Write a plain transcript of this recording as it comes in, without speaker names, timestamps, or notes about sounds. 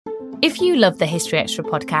If you love the History Extra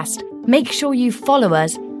podcast, make sure you follow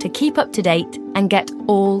us to keep up to date and get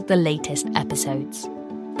all the latest episodes.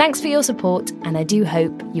 Thanks for your support, and I do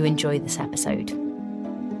hope you enjoy this episode.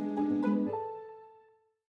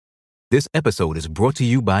 This episode is brought to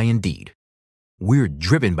you by Indeed. We're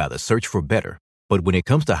driven by the search for better, but when it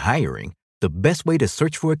comes to hiring, the best way to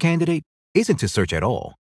search for a candidate isn't to search at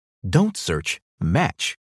all. Don't search,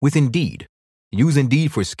 match with Indeed. Use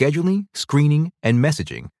Indeed for scheduling, screening, and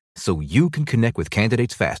messaging so you can connect with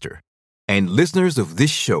candidates faster. And listeners of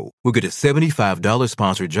this show will get a $75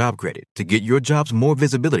 sponsored job credit to get your jobs more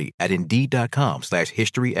visibility at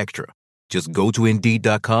Indeed.com/historyextra. Just go to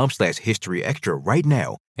Indeed.com/historyextra right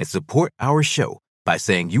now and support our show by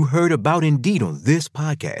saying you heard about Indeed on this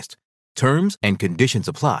podcast. Terms and conditions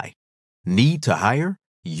apply. Need to hire?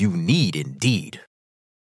 You need Indeed.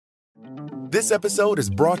 This episode is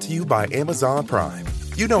brought to you by Amazon Prime.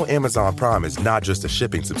 You know Amazon Prime is not just a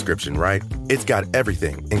shipping subscription, right? It's got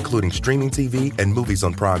everything, including streaming TV and movies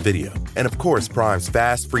on Prime Video. And of course, Prime's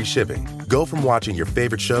fast, free shipping. Go from watching your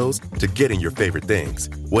favorite shows to getting your favorite things.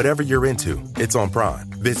 Whatever you're into, it's on Prime.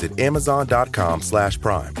 Visit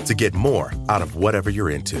Amazon.com/Prime to get more out of whatever you're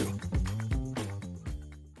into.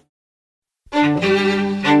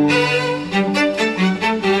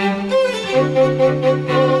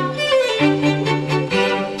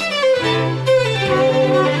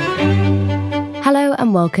 Hello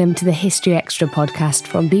and welcome to the History Extra podcast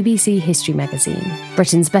from BBC History Magazine,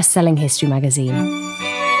 Britain's best-selling history magazine.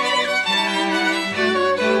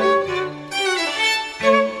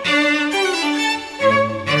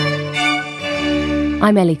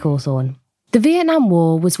 I'm Ellie Cawthorne. The Vietnam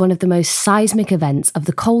War was one of the most seismic events of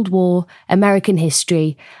the Cold War, American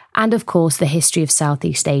history, and of course the history of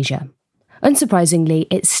Southeast Asia. Unsurprisingly,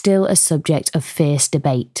 it's still a subject of fierce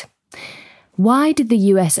debate. Why did the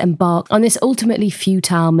US embark on this ultimately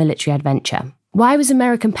futile military adventure? Why was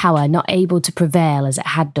American power not able to prevail as it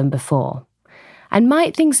had done before? And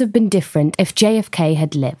might things have been different if JFK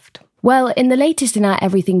had lived? Well, in the latest in our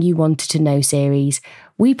Everything You Wanted to Know series,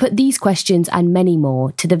 we put these questions and many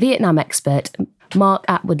more to the Vietnam expert, Mark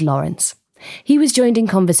Attwood Lawrence. He was joined in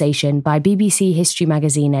conversation by BBC History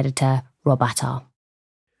Magazine editor, Rob Attar.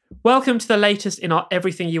 Welcome to the latest in our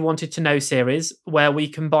Everything You Wanted to Know series, where we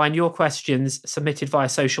combine your questions submitted via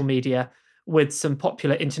social media with some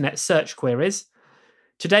popular internet search queries.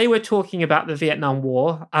 Today we're talking about the Vietnam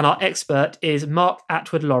War, and our expert is Mark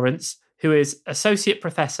Attwood Lawrence, who is Associate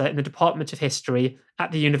Professor in the Department of History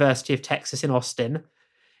at the University of Texas in Austin.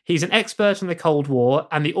 He's an expert on the Cold War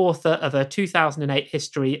and the author of a 2008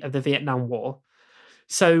 history of the Vietnam War.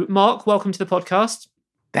 So, Mark, welcome to the podcast.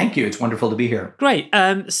 Thank you. It's wonderful to be here. Great.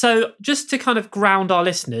 So just to kind of ground our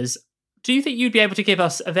listeners, do you think you'd be able to give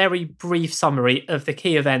us a very brief summary of the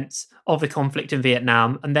key events of the conflict in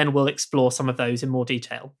Vietnam, and then we'll explore some of those in more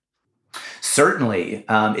detail? Certainly.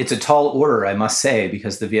 It's a tall order, I must say,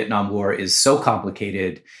 because the Vietnam War is so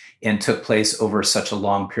complicated and took place over such a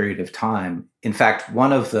long period of time. In fact,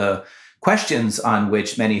 one of the questions on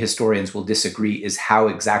which many historians will disagree is how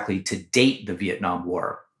exactly to date the Vietnam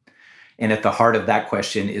War. And at the heart of that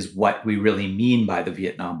question is what we really mean by the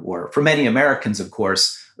Vietnam War. For many Americans, of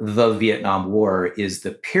course, the Vietnam War is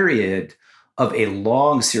the period of a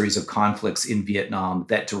long series of conflicts in Vietnam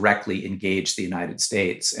that directly engaged the United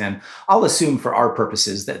States. And I'll assume for our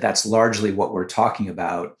purposes that that's largely what we're talking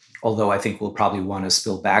about, although I think we'll probably want to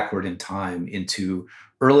spill backward in time into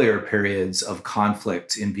earlier periods of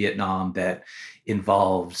conflict in Vietnam that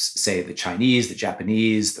involves, say, the Chinese, the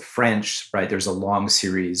Japanese, the French, right? There's a long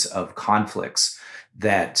series of conflicts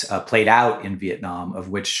that played out in Vietnam, of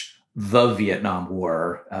which the Vietnam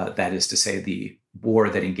War, that is to say, the war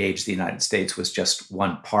that engaged the United States, was just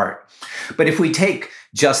one part. But if we take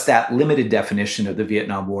just that limited definition of the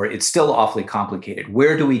Vietnam War, it's still awfully complicated.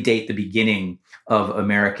 Where do we date the beginning of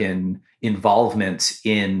American involvement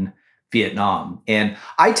in Vietnam? And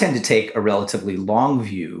I tend to take a relatively long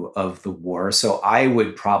view of the war. So I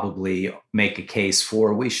would probably make a case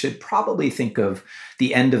for we should probably think of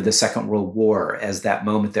the end of the Second World War as that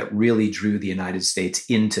moment that really drew the United States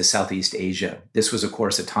into Southeast Asia. This was, of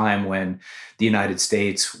course, a time when the United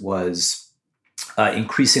States was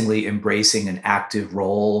increasingly embracing an active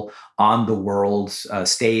role on the world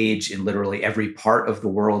stage in literally every part of the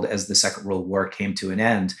world as the Second World War came to an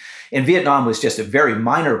end. And Vietnam was just a very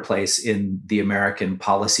minor place in the American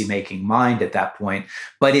policymaking mind at that point,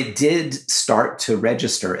 but it did start to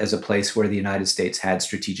register as a place where the United States had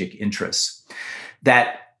strategic interests.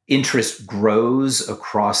 That interest grows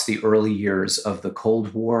across the early years of the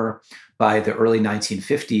Cold War. By the early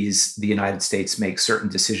 1950s, the United States makes certain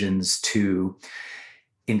decisions to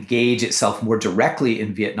engage itself more directly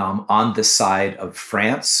in Vietnam on the side of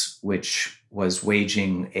France, which was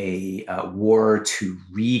waging a war to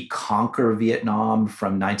reconquer Vietnam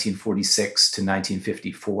from 1946 to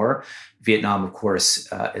 1954. Vietnam, of course,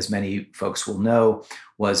 as many folks will know,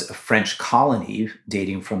 was a French colony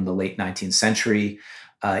dating from the late 19th century.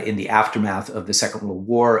 In the aftermath of the Second World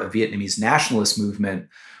War, a Vietnamese nationalist movement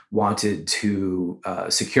wanted to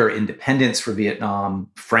secure independence for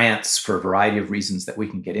Vietnam. France, for a variety of reasons that we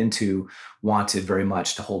can get into, wanted very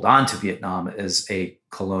much to hold on to Vietnam as a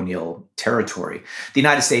colonial territory. The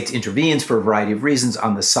United States intervenes for a variety of reasons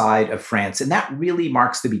on the side of France, and that really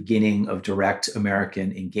marks the beginning of direct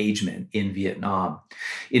American engagement in Vietnam.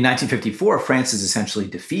 In 1954, France is essentially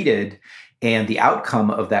defeated, and the outcome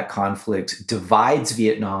of that conflict divides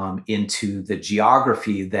Vietnam into the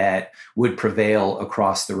geography that would prevail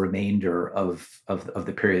across the remainder of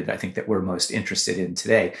the period that I think that we're most interested in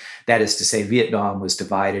today. That is to say, Vietnam was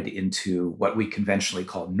divided into what we conventionally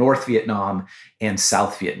call North Vietnam and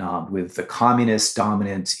South Vietnam, with the communists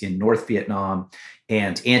dominant in North Vietnam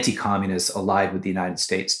and anti-communists allied with the United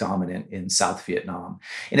States dominant in South Vietnam.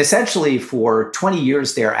 And essentially, for 20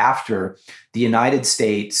 years thereafter, the United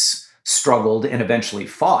States struggled and eventually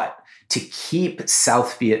fought to keep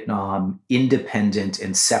South Vietnam independent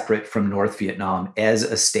and separate from North Vietnam as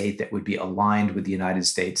a state that would be aligned with the United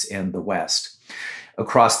States and the West.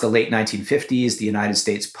 Across the late 1950s, the United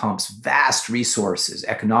States pumps vast resources,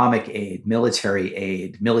 economic aid,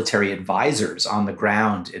 military advisors on the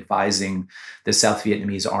ground advising the South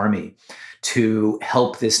Vietnamese army to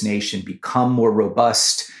help this nation become more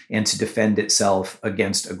robust and to defend itself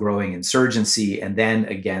against a growing insurgency and then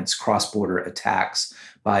against cross-border attacks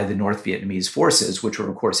by the North Vietnamese forces, which were,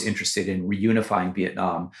 of course, interested in reunifying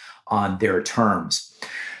Vietnam on their terms.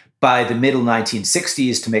 By the middle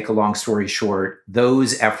 1960s, to make a long story short,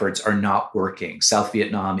 those efforts are not working. South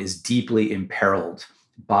Vietnam is deeply imperiled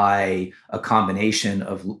by a combination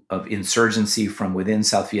of insurgency from within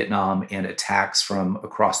South Vietnam and attacks from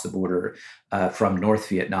across the border from North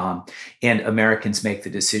Vietnam. And Americans make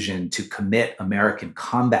the decision to commit American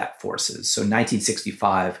combat forces. So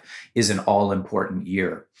 1965 is an all-important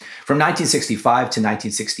year. From 1965 to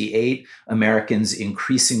 1968, Americans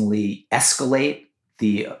increasingly escalate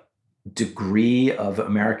the degree of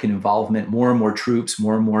American involvement, more and more troops,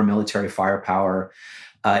 more and more military firepower.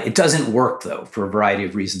 It doesn't work, though, for a variety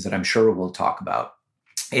of reasons that I'm sure we'll talk about.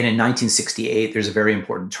 And in 1968, there's a very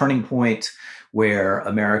important turning point where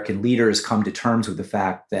American leaders come to terms with the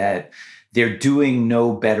fact that they're doing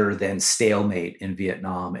no better than stalemate in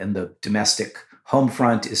Vietnam, and the domestic home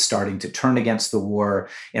front is starting to turn against the war.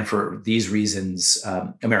 And for these reasons,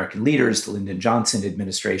 American leaders, the Lyndon Johnson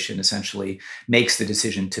administration, essentially makes the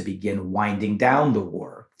decision to begin winding down the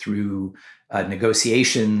war through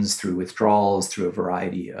negotiations, through withdrawals, through a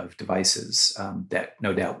variety of devices that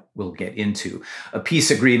no doubt we'll get into. A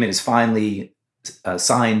peace agreement is finally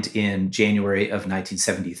signed in January of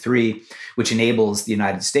 1973, which enables the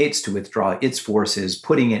United States to withdraw its forces,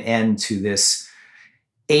 putting an end to this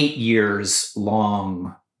 8 years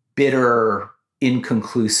long, bitter,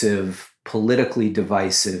 inconclusive, politically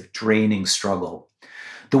divisive, draining struggle.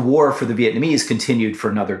 The war for the Vietnamese continued for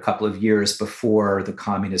another couple of years before the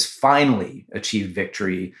communists finally achieved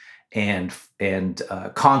victory and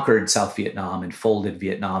conquered South Vietnam and folded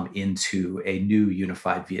Vietnam into a new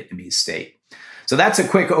unified Vietnamese state. So that's a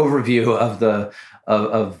quick overview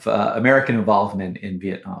of American involvement in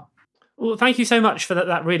Vietnam. Well, thank you so much for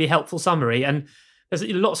that really helpful summary. And there's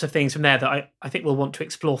lots of things from there that I think we'll want to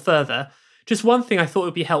explore further. Just one thing I thought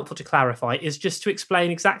would be helpful to clarify is just to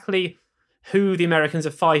explain exactly who the Americans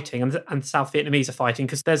are fighting and the South Vietnamese are fighting,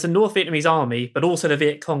 because there's a North Vietnamese army, but also the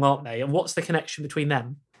Viet Cong, aren't they? And what's the connection between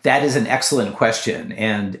them? That is an excellent question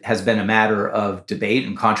and has been a matter of debate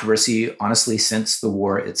and controversy, honestly, since the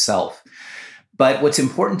war itself. But what's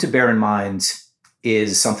important to bear in mind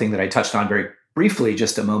is something that I touched on very briefly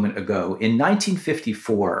just a moment ago. In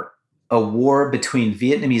 1954, a war between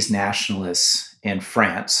Vietnamese nationalists and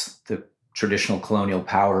France, the traditional colonial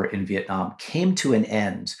power in Vietnam, came to an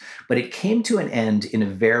end, but it came to an end in a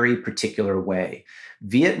very particular way.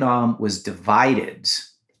 Vietnam was divided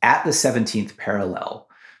at the 17th parallel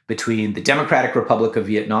between the Democratic Republic of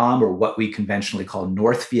Vietnam, or what we conventionally call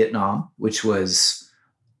North Vietnam, which was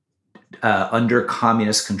under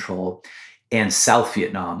communist control, and South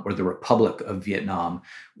Vietnam, or the Republic of Vietnam,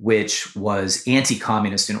 which was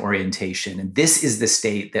anti-communist in orientation. And this is the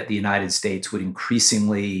state that the United States would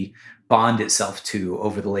increasingly bond itself to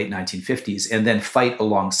over the late 1950s and then fight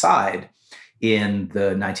alongside in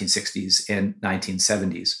the 1960s and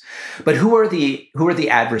 1970s. But who are the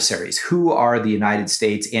adversaries? Who are the United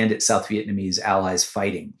States and its South Vietnamese allies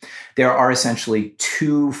fighting? There are essentially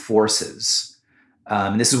two forces.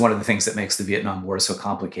 And this is one of the things that makes the Vietnam War so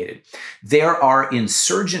complicated. There are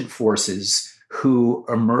insurgent forces who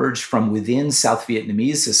emerged from within South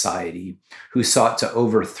Vietnamese society, who sought to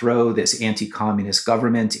overthrow this anti-communist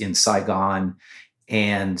government in Saigon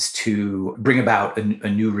and to bring about a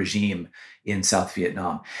new regime in South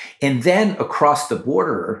Vietnam. And then across the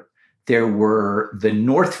border, there were the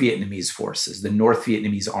North Vietnamese forces, the North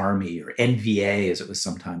Vietnamese Army, or NVA as it was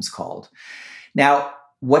sometimes called. Now,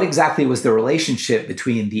 what exactly was the relationship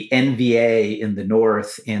between the NVA in the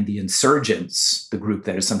North and the insurgents, the group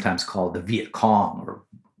that is sometimes called the Viet Cong, or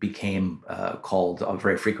became called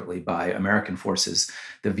very frequently by American forces,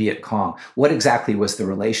 the Viet Cong? What exactly was the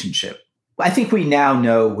relationship? I think we now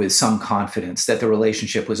know with some confidence that the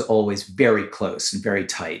relationship was always very close and very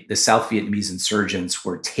tight. The South Vietnamese insurgents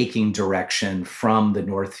were taking direction from the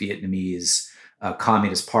North Vietnamese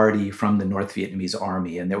Communist Party, from the North Vietnamese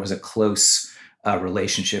Army, and there was a close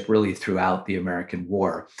relationship really throughout the American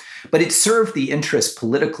War. But it served the interest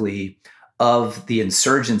politically of the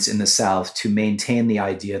insurgents in the South to maintain the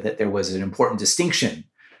idea that there was an important distinction,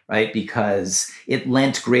 right? Because it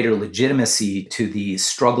lent greater legitimacy to the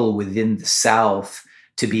struggle within the South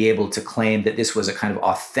to be able to claim that this was a kind of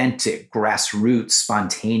authentic, grassroots,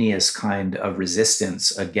 spontaneous kind of resistance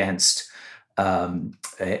against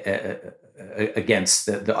the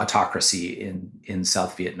autocracy in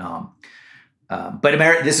South Vietnam. But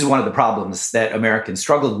this is one of the problems that Americans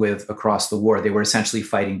struggled with across the war. They were essentially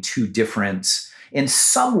fighting two different and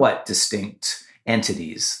somewhat distinct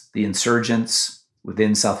entities, the insurgents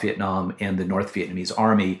within South Vietnam and the North Vietnamese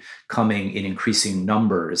Army, coming in increasing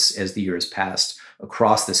numbers as the years passed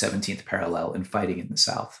across the 17th parallel and fighting in the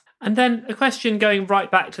South. And then a question going right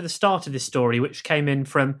back to the start of this story, which came in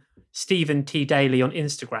from Stephen T. Daly on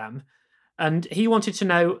Instagram. And he wanted to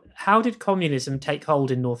know, how did communism take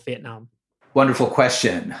hold in North Vietnam? Wonderful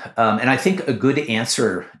question. And I think a good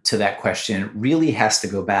answer to that question really has to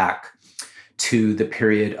go back to the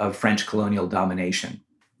period of French colonial domination.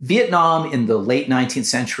 Vietnam in the late 19th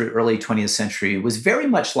century, early 20th century was very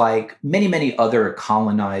much like many, many other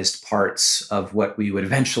colonized parts of what we would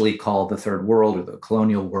eventually call the Third World or the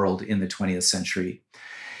colonial world in the 20th century,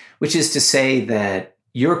 which is to say that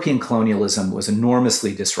European colonialism was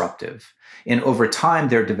enormously disruptive. And over time,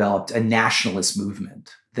 there developed a nationalist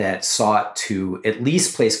movement that sought to at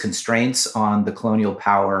least place constraints on the colonial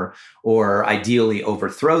power, or ideally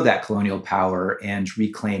overthrow that colonial power and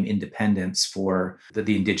reclaim independence for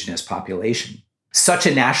the indigenous population. Such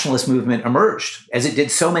a nationalist movement emerged, as it did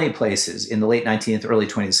so many places in the late 19th, early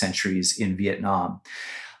 20th centuries in Vietnam.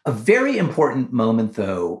 A very important moment,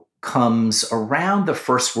 though, comes around the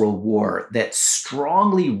First World War that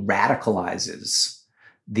strongly radicalizes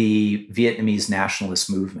the Vietnamese nationalist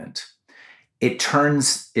movement. It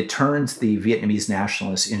turns the Vietnamese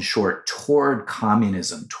nationalists, in short, toward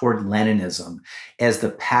communism, toward Leninism, as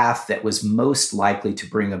the path that was most likely to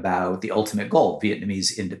bring about the ultimate goal,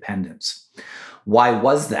 Vietnamese independence. Why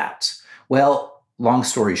was that? Well, long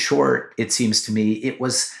story short, it seems to me it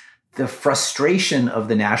was the frustration of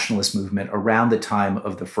the nationalist movement around the time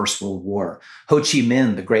of the First World War. Ho Chi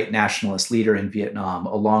Minh, the great nationalist leader in Vietnam,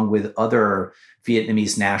 along with other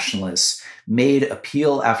Vietnamese nationalists, made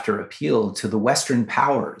appeal after appeal to the Western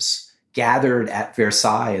powers gathered at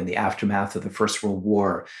Versailles in the aftermath of the First World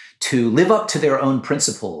War to live up to their own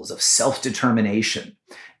principles of self-determination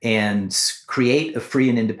and create a free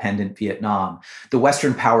and independent Vietnam. The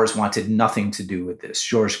Western powers wanted nothing to do with this.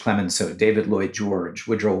 Georges Clemenceau, David Lloyd George,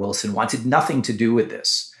 Woodrow Wilson wanted nothing to do with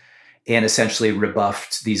this, and essentially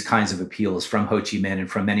rebuffed these kinds of appeals from Ho Chi Minh and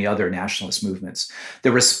from many other nationalist movements.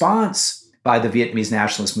 The response by the Vietnamese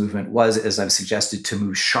nationalist movement was, as I've suggested, to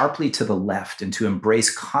move sharply to the left and to embrace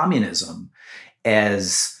communism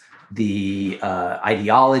as the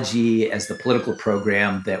ideology, as the political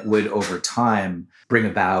program that would, over time, bring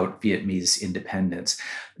about Vietnamese independence.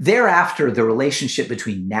 Thereafter, the relationship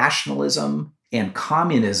between nationalism and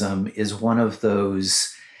communism is one of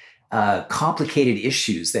those complicated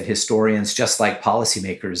issues that historians, just like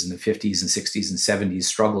policymakers in the 50s and 60s and 70s,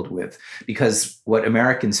 struggled with, because what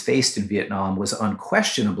Americans faced in Vietnam was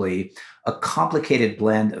unquestionably a complicated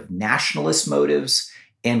blend of nationalist motives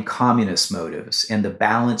and communist motives, and the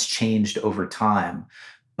balance changed over time.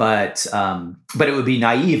 But it would be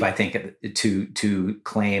naive, I think, to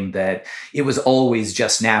claim that it was always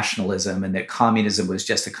just nationalism and that communism was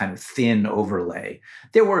just a kind of thin overlay.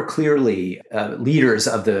 There were clearly leaders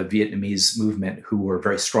of the Vietnamese movement who were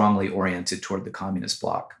very strongly oriented toward the communist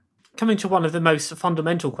bloc. coming to one of the most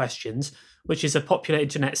fundamental questions, which is a popular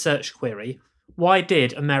internet search query, why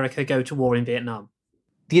did America go to war in Vietnam?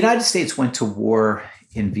 The United States went to war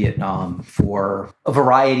in Vietnam for a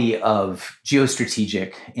variety of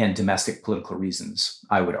geostrategic and domestic political reasons,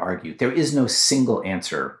 I would argue. There is no single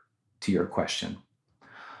answer to your question.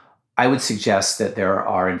 I would suggest that there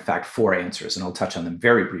are, in fact, 4 answers, and I'll touch on them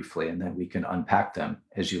very briefly, and then we can unpack them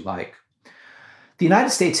as you like. The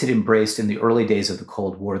United States had embraced in the early days of the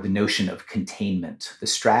Cold War the notion of containment, the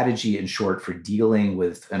strategy, in short, for dealing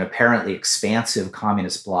with an apparently expansive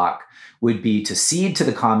communist bloc would be to cede to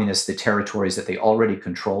the communists the territories that they already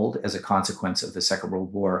controlled as a consequence of the Second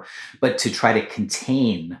World War, but to try to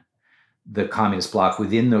contain the communist bloc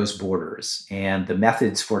within those borders. And the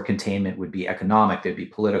methods for containment would be economic, they'd be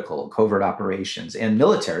political, covert operations, and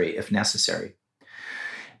military if necessary.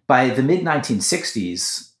 By the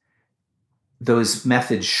mid-1960s, those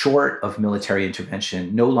methods short of military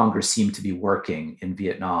intervention no longer seemed to be working in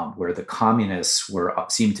Vietnam, where the communists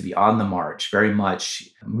seemed to be on the march, very much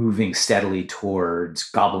moving steadily towards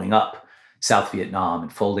gobbling up South Vietnam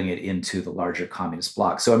and folding it into the larger communist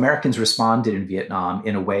bloc. So Americans responded in Vietnam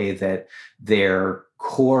in a way that their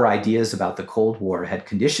core ideas about the Cold War had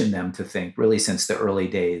conditioned them to think, really since the early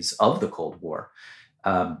days of the Cold War,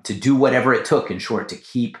 to do whatever it took, in short, to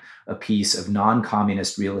keep a piece of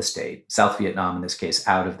non-communist real estate, South Vietnam in this case,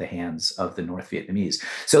 out of the hands of the North Vietnamese.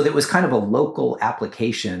 So there was kind of a local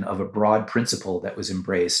application of a broad principle that was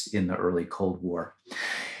embraced in the early Cold War.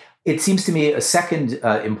 It seems to me a second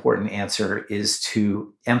important answer is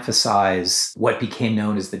to emphasize what became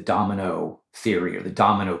known as the domino theory or the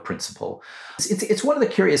domino principle. It's one of the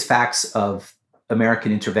curious facts of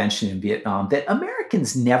American intervention in Vietnam that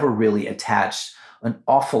Americans never really attached an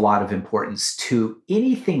awful lot of importance to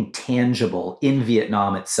anything tangible in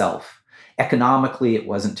Vietnam itself. Economically, it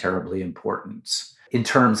wasn't terribly important. In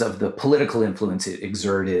terms of the political influence it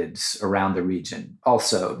exerted around the region,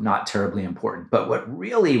 also not terribly important. But what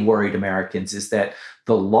really worried Americans is that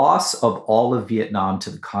the loss of all of Vietnam to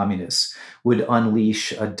the communists would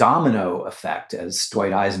unleash a domino effect, as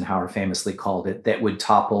Dwight Eisenhower famously called it, that would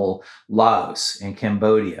topple Laos and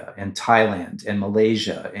Cambodia and Thailand and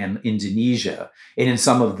Malaysia and Indonesia. And in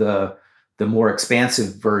some of the more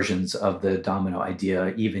expansive versions of the domino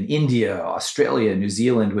idea, even India, Australia, New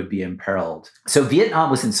Zealand would be imperiled. So Vietnam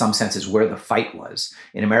was in some senses where the fight was,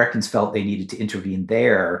 and Americans felt they needed to intervene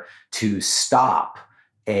there to stop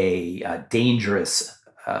a dangerous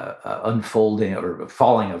unfolding or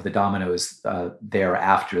falling of the dominoes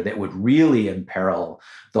thereafter that would really imperil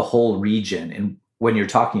the whole region. And when you're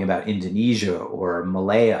talking about Indonesia or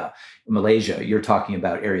Malaysia, you're talking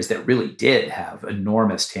about areas that really did have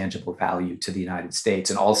enormous tangible value to the United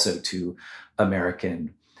States and also to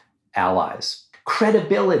American allies.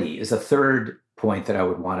 Credibility is a third point that I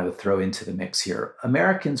would want to throw into the mix here.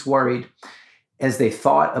 Americans worried, as they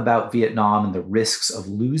thought about Vietnam and the risks of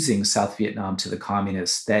losing South Vietnam to the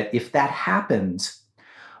communists, that if that happened,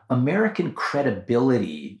 American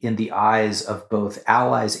credibility in the eyes of both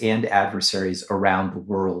allies and adversaries around the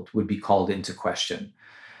world would be called into question.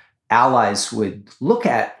 Allies would look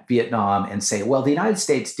at Vietnam and say, well, the United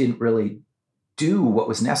States didn't really do what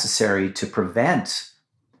was necessary to prevent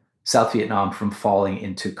South Vietnam from falling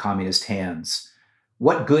into communist hands.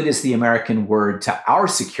 What good is the American word to our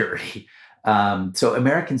security? So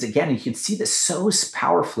Americans, again, you can see this so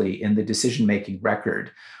powerfully in the decision-making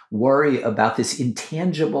record, worry about this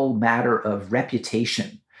intangible matter of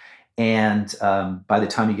reputation. And by the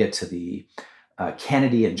time you get to the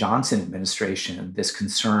Kennedy and Johnson administration, this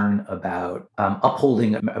concern about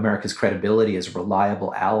upholding America's credibility as a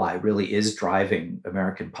reliable ally really is driving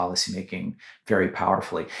American policymaking very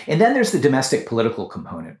powerfully. And then there's the domestic political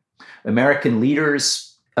component. American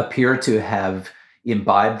leaders appear to have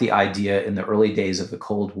imbibed the idea in the early days of the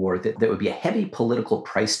Cold War that there would be a heavy political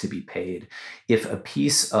price to be paid if a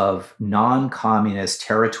piece of non-communist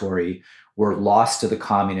territory were lost to the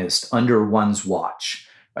communists under one's watch.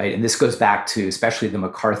 Right? And this goes back to especially the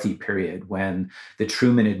McCarthy period when the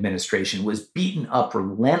Truman administration was beaten up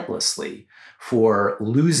relentlessly for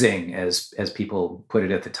losing, as people put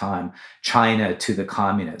it at the time, China to the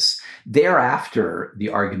communists. Thereafter, the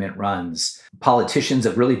argument runs, politicians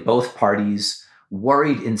of really both parties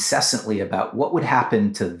worried incessantly about what would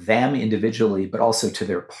happen to them individually, but also to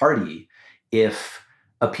their party if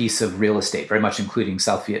a piece of real estate, very much including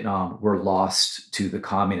South Vietnam, were lost to the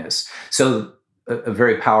communists. So a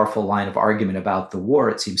very powerful line of argument about the war,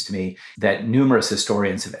 it seems to me, that numerous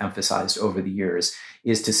historians have emphasized over the years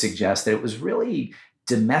is to suggest that it was really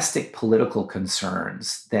domestic political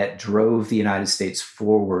concerns that drove the United States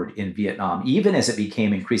forward in Vietnam, even as it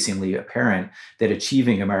became increasingly apparent that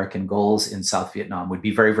achieving American goals in South Vietnam would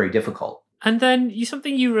be very, very difficult. And then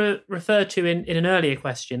something you referred to in an earlier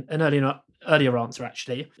question, earlier answer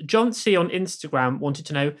actually. John C. on Instagram wanted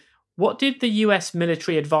to know, what did the US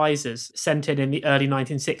military advisors sent in the early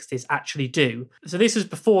 1960s actually do? So this is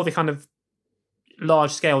before the kind of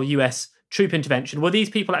large-scale US troop intervention. Were these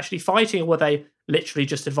people actually fighting, or were they literally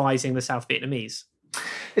just advising the South Vietnamese?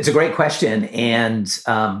 It's a great question. And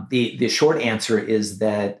the short answer is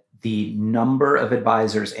that the number of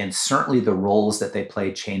advisors and certainly the roles that they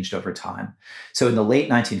played changed over time. So in the late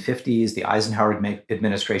 1950s, the Eisenhower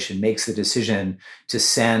administration makes the decision to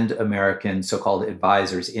send American so-called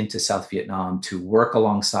advisors into South Vietnam to work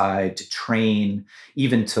alongside, to train,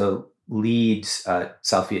 even to lead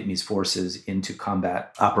South Vietnamese forces into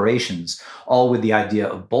combat operations, all with the idea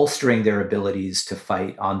of bolstering their abilities to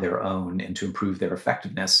fight on their own and to improve their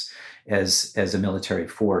effectiveness as a military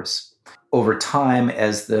force. Over time,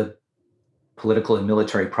 as the political and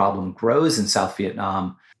military problem grows in South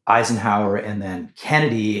Vietnam, Eisenhower and then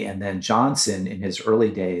Kennedy and then Johnson in his early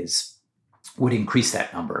days would increase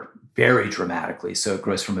that number very dramatically. So it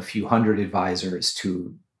grows from a few hundred advisors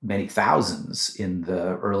to many thousands in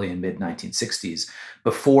the early and mid 1960s,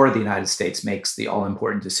 before the United States makes the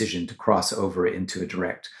all-important decision to cross over into a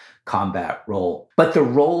direct combat role. But the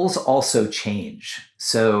roles also change.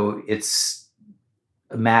 So it's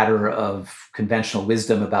a matter of conventional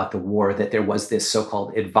wisdom about the war that there was this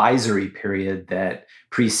so-called advisory period that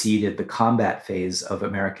preceded the combat phase of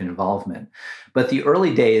American involvement. But the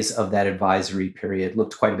early days of that advisory period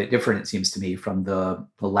looked quite a bit different, it seems to me, from the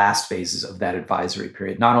last phases of that advisory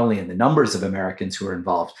period, not only in the numbers of Americans who were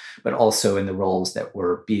involved, but also in the roles that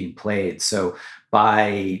were being played. So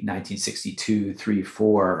by 1962, 3,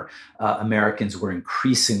 4, Americans were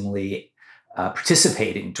increasingly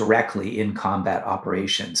participating directly in combat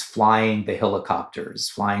operations, flying the helicopters,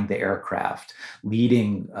 flying the aircraft,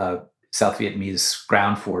 leading South Vietnamese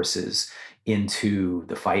ground forces into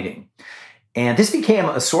the fighting. And this became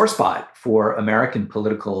a sore spot for American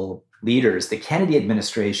political leaders. The Kennedy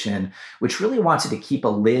administration, which really wanted to keep a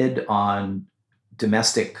lid on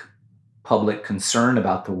domestic public concern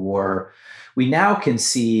about the war, we now can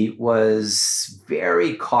see was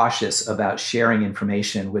very cautious about sharing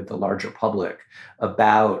information with the larger public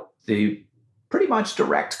about the pretty much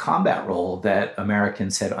direct combat role that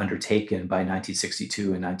Americans had undertaken by 1962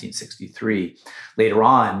 and 1963. Later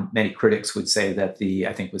on, many critics would say that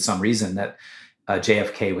I think with some reason, that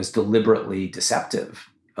JFK was deliberately deceptive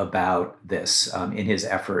about this in his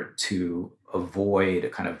effort to avoid a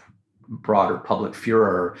kind of broader public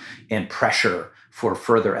furor and pressure for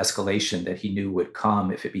further escalation that he knew would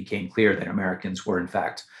come if it became clear that Americans were in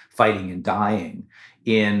fact fighting and dying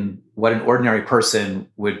in what an ordinary person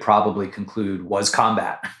would probably conclude was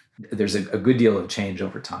combat. There's a good deal of change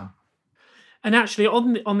over time. And actually,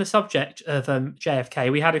 on the subject of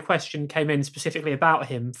JFK, we had a question came in specifically about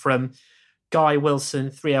him from Guy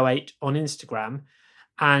Wilson 308 on Instagram.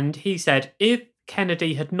 And he said, if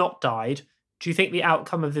Kennedy had not died, do you think the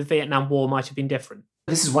outcome of the Vietnam War might have been different?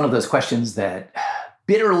 This is one of those questions that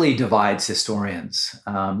bitterly divides historians.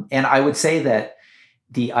 And I would say that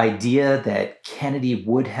the idea that Kennedy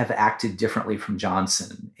would have acted differently from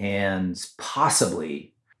Johnson and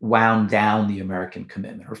possibly wound down the American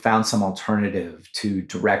commitment or found some alternative to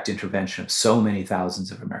direct intervention of so many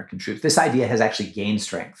thousands of American troops. This idea has actually gained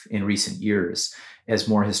strength in recent years as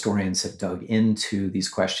more historians have dug into these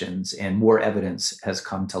questions and more evidence has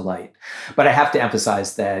come to light. But I have to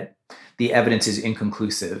emphasize that the evidence is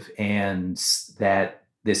inconclusive and that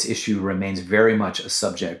this issue remains very much a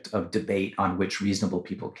subject of debate on which reasonable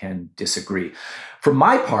people can disagree. For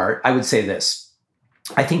my part, I would say this.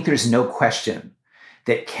 I think there's no question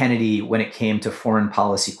that Kennedy, when it came to foreign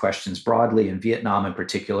policy questions broadly and Vietnam in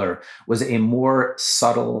particular, was a more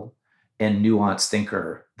subtle and nuanced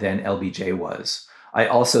thinker than LBJ was. I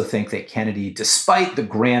also think that Kennedy, despite the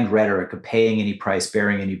grand rhetoric of paying any price,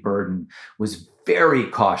 bearing any burden, was very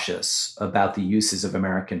cautious about the uses of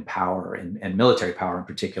American power and military power in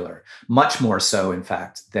particular, much more so, in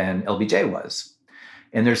fact, than LBJ was.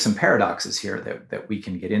 And there's some paradoxes here that we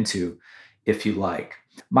can get into if you like.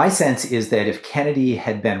 My sense is that if Kennedy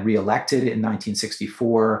had been reelected in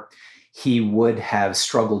 1964, he would have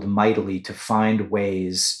struggled mightily to find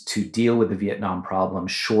ways to deal with the Vietnam problem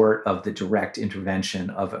short of the direct intervention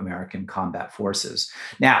of American combat forces.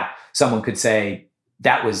 Now, someone could say,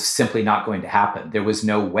 that was simply not going to happen. There was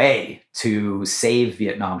no way to save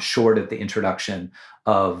Vietnam short of the introduction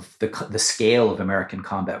of the scale of American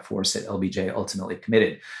combat force that LBJ ultimately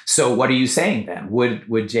committed. So what are you saying then? Would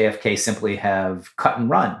JFK simply have cut and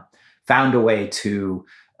run, found a way to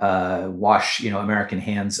wash American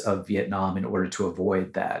hands of Vietnam in order to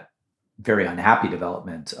avoid that very unhappy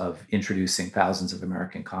development of introducing thousands of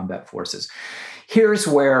American combat forces? Here's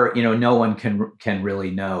where no one can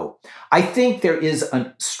really know. I think there is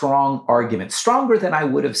a strong argument, stronger than I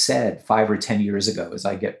would have said 5 or 10 years ago as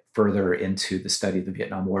I get further into the study of the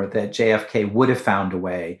Vietnam War, that JFK would have found a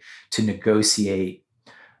way to negotiate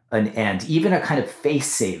an end, even a kind of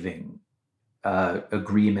face-saving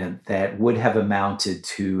agreement that would have amounted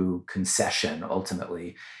to concession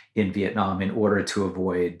ultimately in Vietnam in order to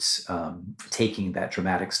avoid taking that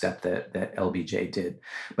dramatic step that LBJ did.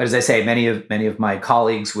 But as I say, many of my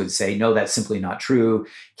colleagues would say, no, that's simply not true.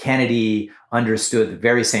 Kennedy understood the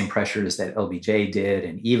very same pressures that LBJ did.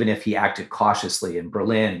 And even if he acted cautiously in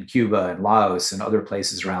Berlin and Cuba and Laos and other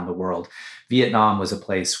places around the world, Vietnam was a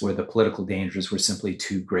place where the political dangers were simply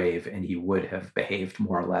too grave, and he would have behaved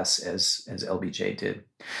more or less as LBJ did.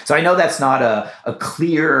 So I know that's not a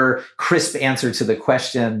clear, crisp answer to the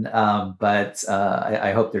question, but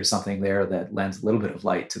I hope there's something there that lends a little bit of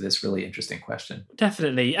light to this really interesting question.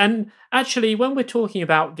 Definitely. And actually, when we're talking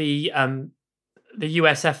about the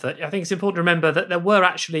US effort, I think it's important to remember that there were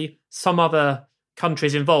actually some other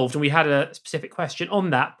countries involved, and we had a specific question on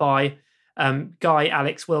that by Guy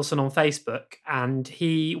Alex Wilson on Facebook, and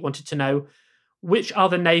he wanted to know which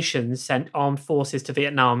other nations sent armed forces to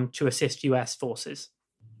Vietnam to assist US forces.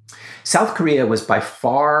 South Korea was by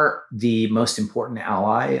far the most important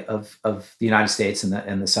ally of the United States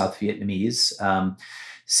and the South Vietnamese,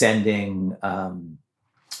 sending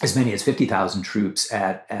as many as 50,000 troops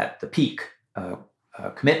at the peak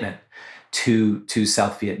commitment to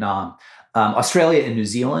South Vietnam. Australia and New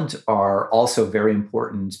Zealand are also very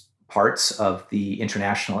important parts of the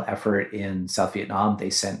international effort in South Vietnam. They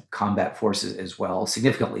sent combat forces as well,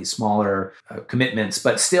 significantly smaller commitments,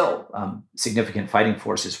 but still significant fighting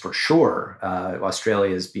forces for sure.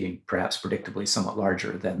 Australia is being perhaps predictably somewhat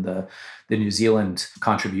larger than the New Zealand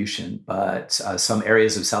contribution, but some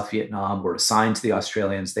areas of South Vietnam were assigned to the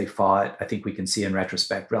Australians. They fought, I think we can see in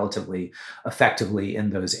retrospect, relatively effectively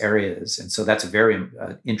in those areas. And so that's a very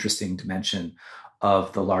interesting dimension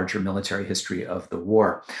of the larger military history of the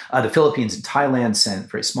war. The Philippines and Thailand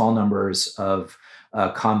sent very small numbers of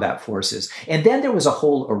combat forces. And then there was a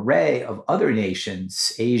whole array of other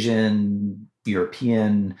nations, Asian,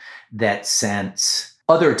 European, that sent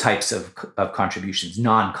other types of contributions,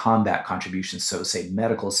 non-combat contributions. So say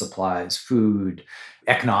medical supplies, food,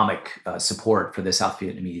 economic support for the South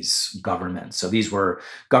Vietnamese government. So these were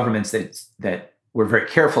governments that were very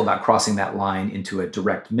careful about crossing that line into a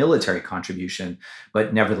direct military contribution,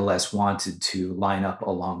 but nevertheless wanted to line up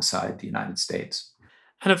alongside the United States.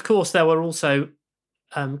 And of course, there were also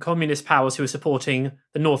communist powers who were supporting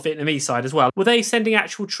the North Vietnamese side as well. Were they sending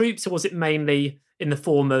actual troops, or was it mainly in the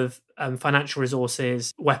form of financial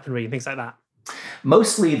resources, weaponry, and things like that?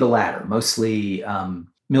 Mostly the latter, mostly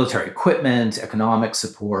military equipment, economic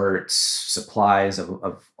support, supplies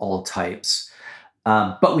of all types.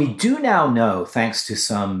 But we do now know, thanks to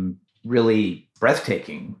some really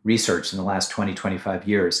breathtaking research in the last 20, 25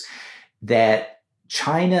 years, that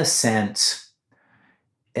China sent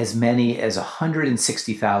as many as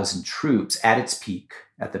 160,000 troops at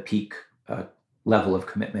the peak level of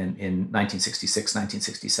commitment in 1966,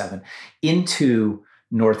 1967, into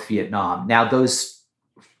North Vietnam. Now, those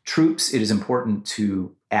troops, it is important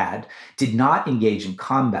to add, did not engage in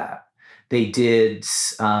combat. They did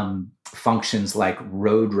functions like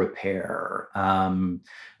road repair,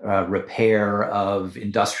 repair of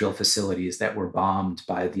industrial facilities that were bombed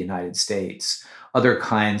by the United States, other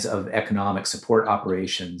kinds of economic support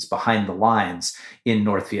operations behind the lines in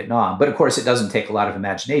North Vietnam. But of course, it doesn't take a lot of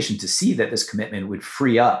imagination to see that this commitment would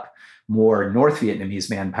free up more North Vietnamese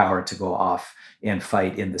manpower to go off and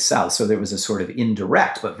fight in the South. So there was a sort of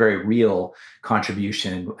indirect but very real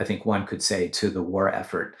contribution, I think one could say, to the war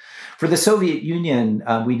effort. For the Soviet Union,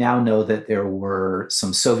 we now know that there were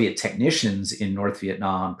some Soviet technicians in North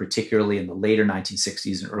Vietnam, particularly in the later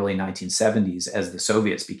 1960s and early 1970s, as the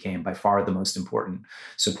Soviets became by far the most important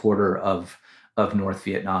supporter of North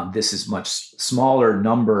Vietnam. This is much smaller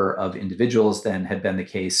number of individuals than had been the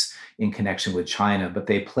case in connection with China, but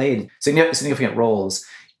they played significant roles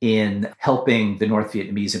in helping the North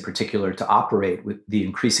Vietnamese in particular to operate with the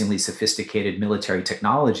increasingly sophisticated military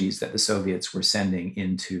technologies that the Soviets were sending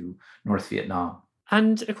into North Vietnam.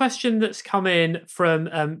 And a question that's come in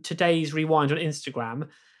from today's Rewind on Instagram,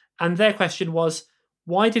 and their question was,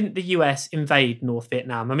 why didn't the US invade North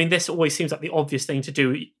Vietnam? I mean, this always seems like the obvious thing to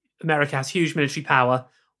do. America has huge military power.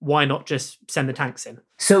 Why not just send the tanks in?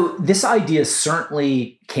 So this idea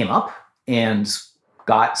certainly came up and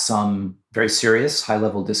got some very serious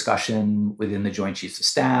high-level discussion within the Joint Chiefs of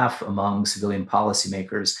Staff, among civilian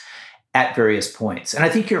policymakers at various points. And I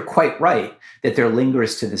think you're quite right that there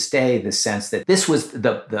lingers to this day the sense that this was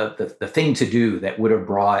the thing to do that would have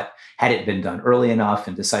brought, had it been done early enough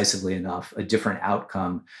and decisively enough, a different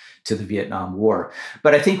outcome to the Vietnam War.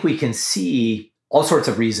 But I think we can see all sorts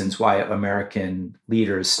of reasons why American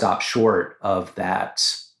leaders stopped short of that,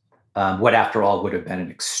 what after all would have been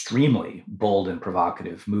an extremely bold and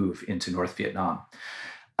provocative move into North Vietnam.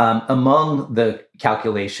 Among the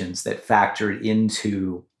calculations that factored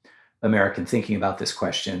into American thinking about this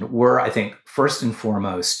question were, I think, first and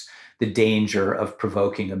foremost, the danger of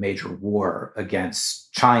provoking a major war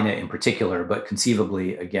against China in particular, but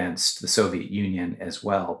conceivably against the Soviet Union as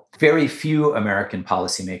well. Very few American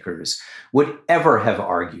policymakers would ever have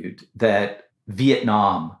argued that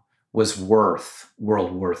Vietnam was worth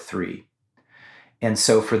World War III. And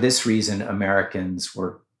so for this reason, Americans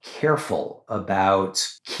were careful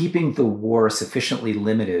about keeping the war sufficiently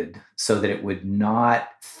limited so that it would not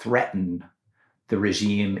threaten the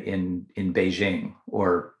regime in Beijing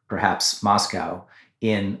or perhaps Moscow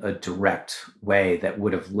in a direct way that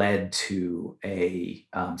would have led to a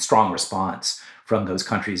strong response from those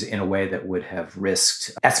countries in a way that would have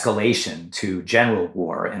risked escalation to general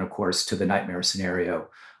war and, of course, to the nightmare scenario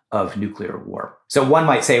of nuclear war. So one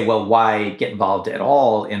might say, well, why get involved at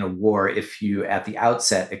all in a war if you at the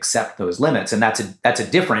outset accept those limits? And that's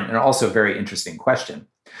a different and also very interesting question.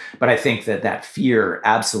 But I think that fear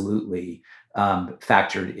absolutely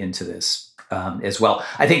factored into this as well.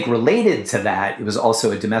 I think related to that, it was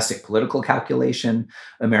also a domestic political calculation.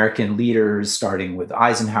 American leaders, starting with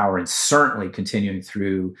Eisenhower and certainly continuing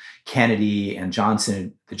through Kennedy and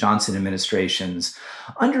Johnson, the Johnson administrations,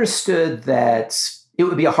 understood that it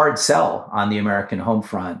would be a hard sell on the American home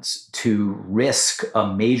front to risk a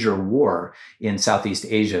major war in Southeast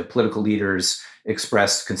Asia. Political leaders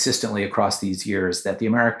expressed consistently across these years that the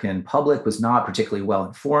American public was not particularly well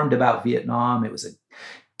informed about Vietnam. It was a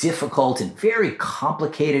difficult and very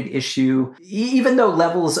complicated issue. Even though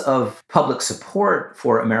levels of public support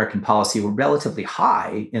for American policy were relatively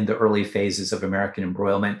high in the early phases of American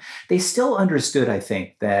embroilment, they still understood, I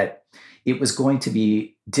think, that it was going to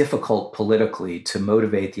be difficult politically to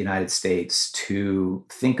motivate the United States to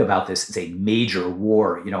think about this as a major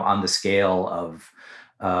war, on the scale of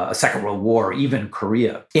a Second World War, even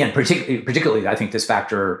Korea. And particularly, I think this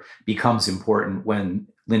factor becomes important when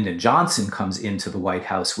Lyndon Johnson comes into the White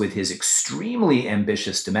House with his extremely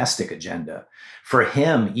ambitious domestic agenda. For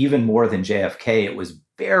him, even more than JFK, it was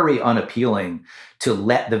very unappealing to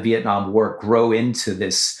let the Vietnam War grow into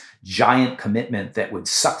this giant commitment that would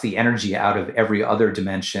suck the energy out of every other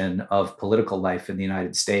dimension of political life in the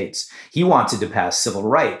United States. He wanted to pass civil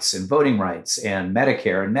rights and voting rights and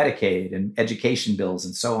Medicare and Medicaid and education bills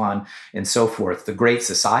and so on and so forth, the Great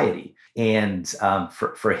Society. And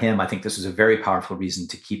for him, I think this was a very powerful reason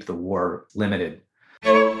to keep the war limited.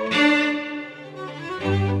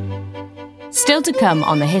 Still to come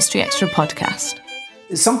on the History Extra podcast.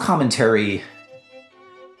 Some commentary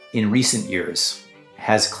in recent years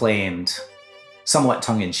has claimed, somewhat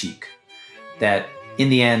tongue-in-cheek, that in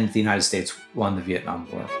the end, the United States won the Vietnam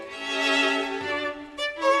War.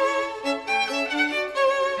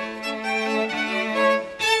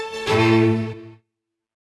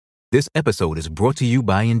 This episode is brought to you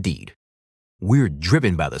by Indeed. We're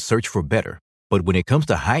driven by the search for better, but when it comes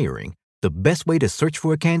to hiring, the best way to search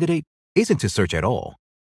for a candidate isn't to search at all.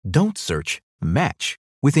 Don't search, match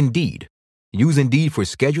with Indeed. Use Indeed for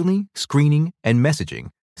scheduling, screening, and messaging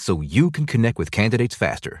so you can connect with candidates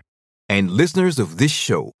faster. And listeners of this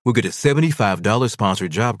show will get a $75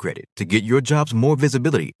 sponsored job credit to get your jobs more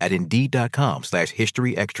visibility at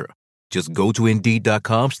Indeed.com/HistoryExtra. Just go to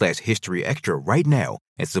Indeed.com/HistoryExtra right now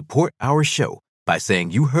and support our show by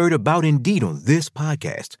saying you heard about Indeed on this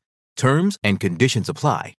podcast. Terms and conditions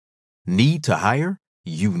apply. Need to hire?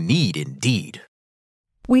 You need Indeed.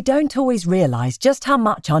 We don't always realize just how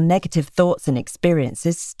much our negative thoughts and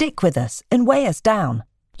experiences stick with us and weigh us down.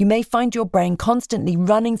 You may find your brain constantly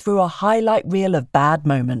running through a highlight reel of bad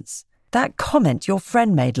moments. That comment your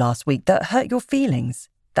friend made last week that hurt your feelings.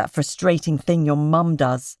 That frustrating thing your mum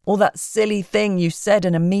does. Or that silly thing you said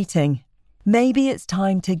in a meeting. Maybe it's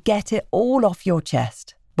time to get it all off your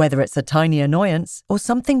chest. Whether it's a tiny annoyance or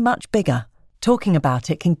something much bigger, talking about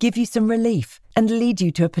it can give you some relief and lead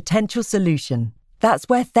you to a potential solution. That's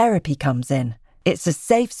where therapy comes in. It's a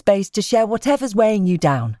safe space to share whatever's weighing you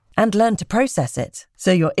down and learn to process it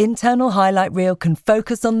so your internal highlight reel can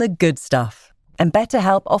focus on the good stuff. And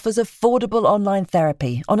BetterHelp offers affordable online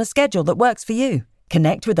therapy on a schedule that works for you.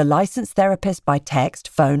 Connect with a licensed therapist by text,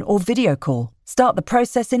 phone, or video call. Start the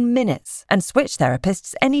process in minutes and switch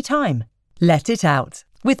therapists anytime. Let it out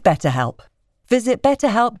with BetterHelp. Visit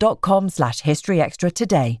betterhelp.com/historyextra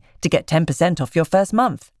today to get 10% off your first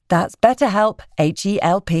month. That's BetterHelp,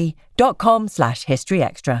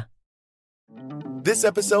 HELP.com/historyextra. This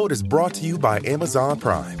episode is brought to you by Amazon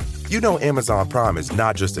Prime. You know Amazon Prime is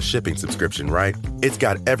not just a shipping subscription, right? It's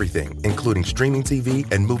got everything, including streaming TV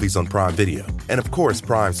and movies on Prime Video. And of course,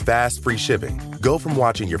 Prime's fast, free shipping. Go from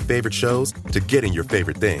watching your favorite shows to getting your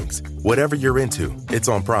favorite things. Whatever you're into, it's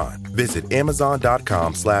on Prime. Visit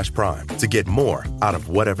Amazon.com/Prime to get more out of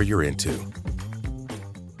whatever you're into.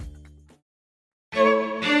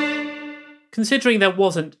 Considering there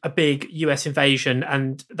wasn't a big US invasion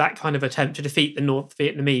and that kind of attempt to defeat the North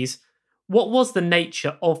Vietnamese, what was the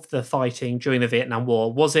nature of the fighting during the Vietnam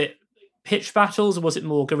War? Was it pitched battles or was it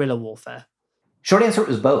more guerrilla warfare? Short answer, it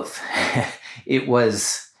was both. It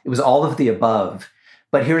was all of the above.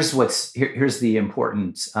 But here's the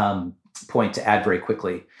important point to add very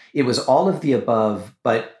quickly. It was all of the above,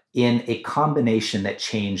 but in a combination that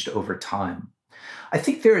changed over time. I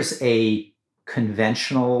think there's a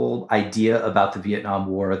conventional idea about the Vietnam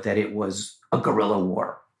War that it was a guerrilla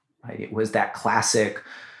war, right? It was that classic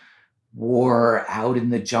war out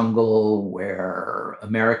in the jungle where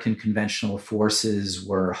American conventional forces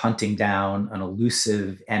were hunting down an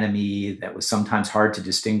elusive enemy that was sometimes hard to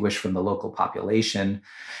distinguish from the local population.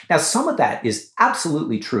 Now, some of that is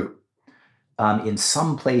absolutely true. In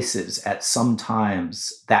some places, at some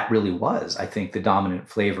times, that really was, I think, the dominant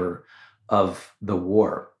flavor of the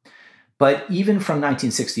war. But even from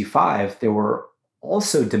 1965, there were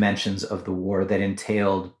also dimensions of the war that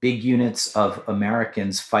entailed big units of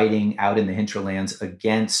Americans fighting out in the hinterlands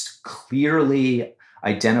against clearly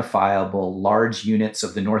identifiable large units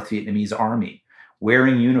of the North Vietnamese army,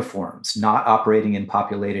 wearing uniforms, not operating in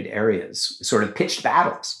populated areas, sort of pitched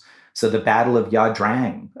battles. So the Battle of Ia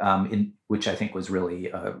Drang, which I think was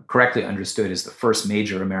really correctly understood as the first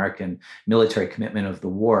major American military commitment of the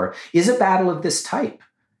war, is a battle of this type.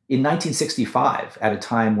 In 1965, at a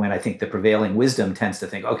time when I think the prevailing wisdom tends to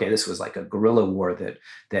think, okay, this was like a guerrilla war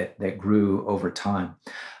that grew over time.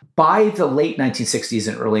 By the late 1960s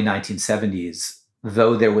and early 1970s,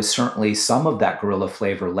 though there was certainly some of that guerrilla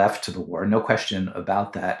flavor left to the war, no question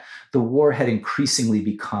about that, the war had increasingly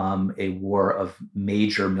become a war of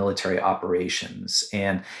major military operations.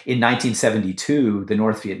 And in 1972, the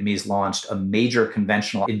North Vietnamese launched a major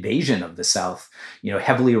conventional invasion of the South,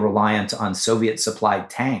 heavily reliant on Soviet-supplied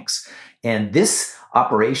tanks. And this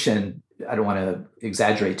operation, I don't want to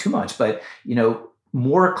exaggerate too much, but,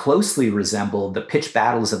 more closely resembled the pitched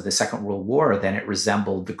battles of the Second World War than it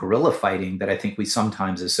resembled the guerrilla fighting that I think we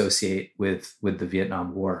sometimes associate with the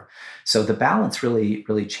Vietnam War. So the balance really,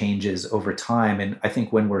 really changes over time. And I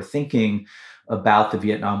think when we're thinking about the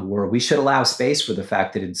Vietnam War, we should allow space for the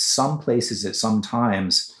fact that in some places at some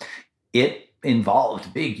times, it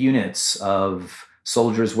involved big units of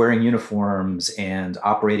soldiers wearing uniforms and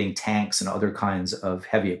operating tanks and other kinds of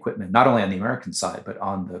heavy equipment, not only on the American side, but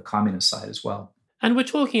on the communist side as well. And we're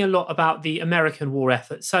talking a lot about the American war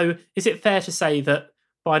effort. So is it fair to say that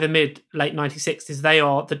by the late 1960s, they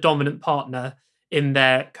are the dominant partner in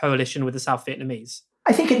their coalition with the South Vietnamese?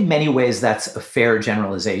 I think in many ways that's a fair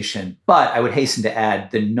generalization. But I would hasten to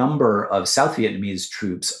add the number of South Vietnamese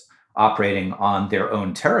troops operating on their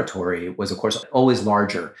own territory was, of course, always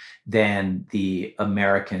larger than the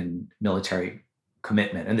American military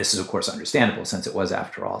commitment. And this is, of course, understandable since it was,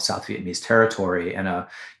 after all, South Vietnamese territory. And a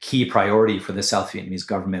key priority for the South Vietnamese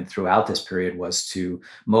government throughout this period was to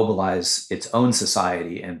mobilize its own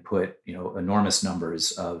society and put, enormous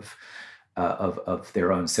numbers of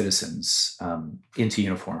their own citizens into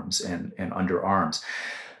uniforms and under arms.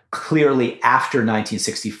 Clearly, after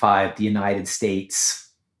 1965, the United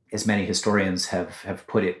States, as many historians have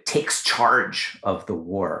put it, takes charge of the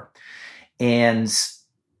war. And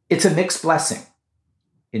it's a mixed blessing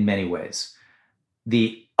in many ways.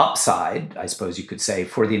 The upside, I suppose you could say,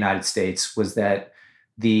 for the United States was that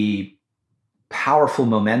the powerful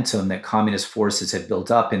momentum that communist forces had built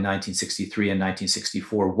up in 1963 and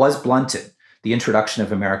 1964 was blunted. The introduction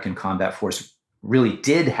of American combat force really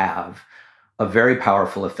did have a very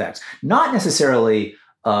powerful effect, not necessarily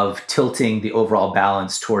of tilting the overall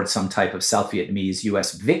balance towards some type of South Vietnamese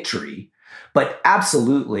US victory, but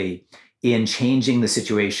absolutely in changing the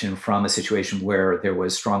situation from a situation where there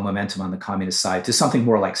was strong momentum on the communist side to something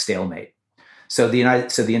more like stalemate. So the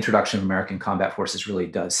introduction of American combat forces really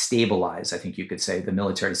does stabilize, I think you could say, the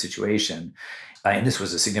military situation. And this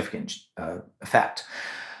was a significant effect.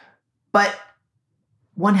 But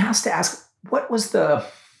one has to ask, what was the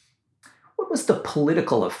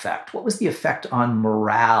political effect? What was the effect on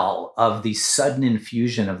morale of the sudden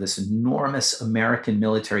infusion of this enormous American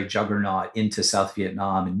military juggernaut into South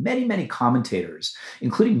Vietnam? And many, many commentators,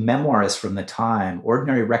 including memoirists from the time,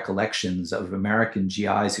 ordinary recollections of American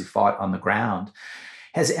GIs who fought on the ground,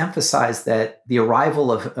 has emphasized that the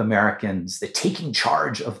arrival of Americans, the taking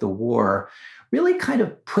charge of the war, really kind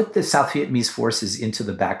of put the South Vietnamese forces into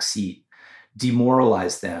the back seat,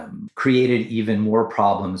 demoralized them, created even more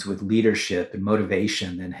problems with leadership and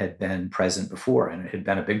motivation than had been present before. And it had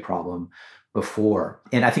been a big problem before.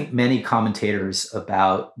 And I think many commentators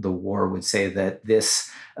about the war would say that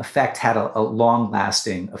this effect had a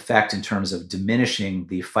long-lasting effect in terms of diminishing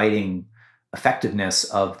the fighting effectiveness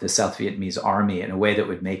of the South Vietnamese army in a way that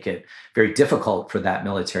would make it very difficult for that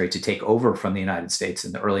military to take over from the United States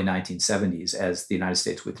in the early 1970s as the United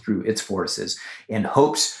States withdrew its forces in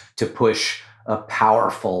hopes to push a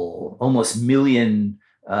powerful, almost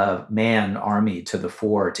million-man army to the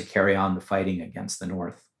fore to carry on the fighting against the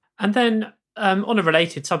North. And then on a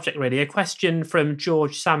related subject, really, a question from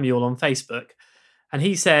George Samuel on Facebook. And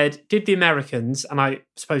he said, did the Americans, and I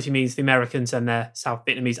suppose he means the Americans and their South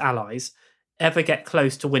Vietnamese allies, ever get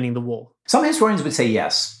close to winning the war? Some historians would say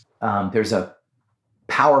yes. There's a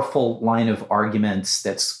powerful line of arguments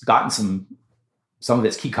that's gotten some of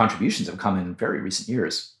its key contributions have come in very recent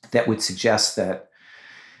years that would suggest that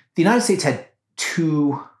the United States had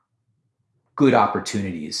two good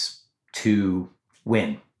opportunities to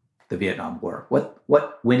win the Vietnam War.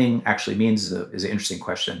 What winning actually means is an interesting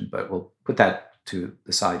question, but we'll put that to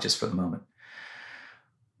the side just for the moment.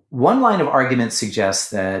 One line of argument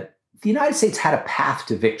suggests that the United States had a path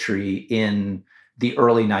to victory in the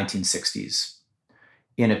early 1960s,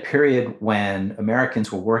 in a period when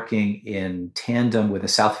Americans were working in tandem with a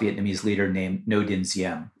South Vietnamese leader named Ngo Dinh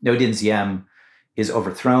Diem. Ngo Dinh Diem is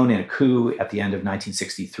overthrown in a coup at the end of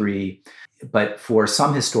 1963. But for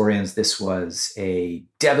some historians, this was a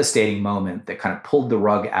devastating moment that kind of pulled the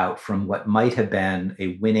rug out from what might have been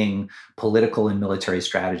a winning political and military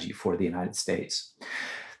strategy for the United States.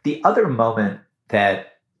 The other moment that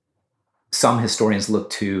some historians look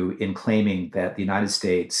to in claiming that the United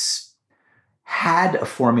States had a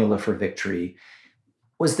formula for victory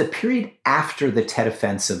was the period after the Tet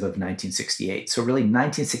Offensive of 1968. So really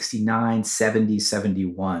 1969, 70,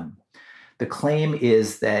 71. The claim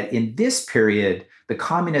is that in this period, the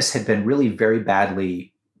communists had been really very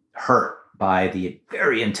badly hurt by the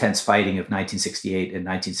very intense fighting of 1968 and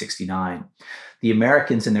 1969. The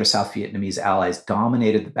Americans and their South Vietnamese allies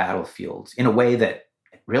dominated the battlefield in a way that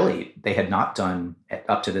really they had not done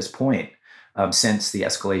up to this point since the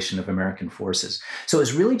escalation of American forces. So it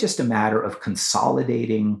was really just a matter of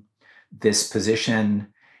consolidating this position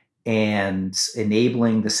and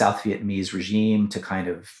enabling the South Vietnamese regime to kind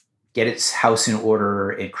of get its house in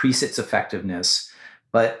order, increase its effectiveness.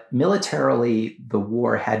 But militarily, the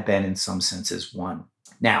war had been, in some senses, won.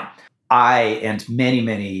 Now, I and many,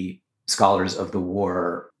 many scholars of the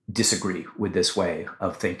war disagree with this way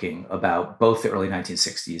of thinking about both the early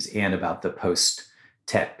 1960s and about the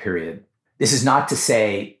post-Tet period. This is not to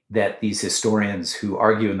say that these historians who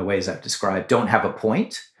argue in the ways I've described don't have a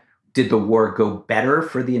point. Did the war go better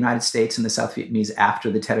for the United States and the South Vietnamese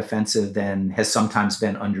after the Tet Offensive than has sometimes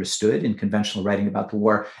been understood in conventional writing about the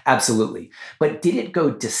war? Absolutely. But did it go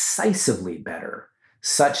decisively better,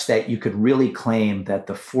 such that you could really claim that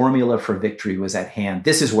the formula for victory was at hand?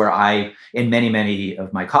 This is where I and many, many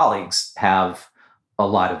of my colleagues have a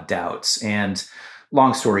lot of doubts. And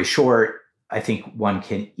long story short, I think one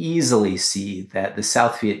can easily see that the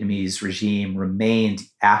South Vietnamese regime remained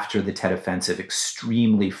after the Tet Offensive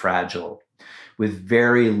extremely fragile, with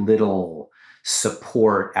very little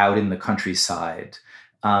support out in the countryside.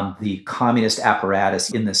 The communist apparatus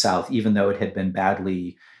in the South, even though it had been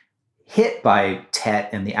badly hit by Tet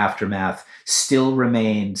and the aftermath, still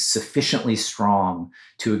remained sufficiently strong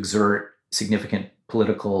to exert significant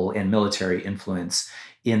political and military influence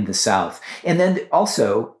in the South. And then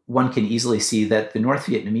also, one can easily see that the North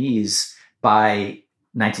Vietnamese, by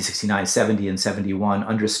 1969, 70, and 71,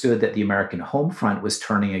 understood that the American home front was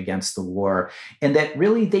turning against the war, and that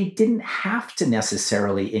really they didn't have to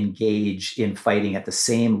necessarily engage in fighting at the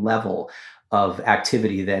same level of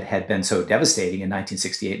activity that had been so devastating in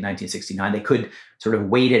 1968, 1969. They could sort of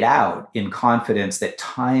wait it out in confidence that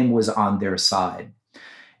time was on their side.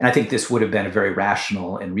 And I think this would have been a very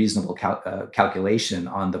rational and reasonable calculation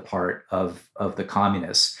on the part of the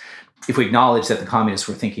communists. if we acknowledge that the communists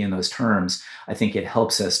were thinking in those terms, I think it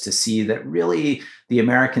helps us to see that really the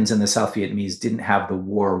Americans and the South Vietnamese didn't have the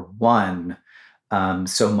war won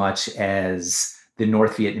so much as the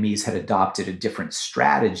North Vietnamese had adopted a different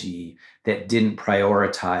strategy that didn't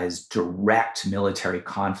prioritize direct military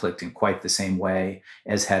conflict in quite the same way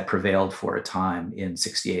as had prevailed for a time in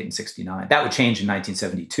 68 and 69. That would change in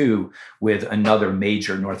 1972 with another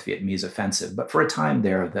major North Vietnamese offensive. But for a time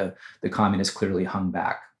there, the communists clearly hung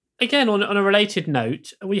back. Again, on a related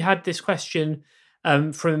note, we had this question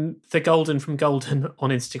from the Golden from Golden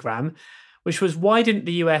on Instagram, which was, why didn't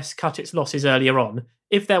the US cut its losses earlier on?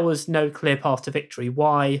 If there was no clear path to victory,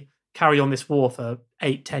 why carry on this war for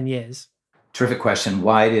 8-10 years? Terrific question.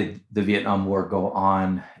 Why did the Vietnam War go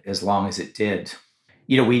on as long as it did?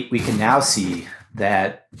 We can now see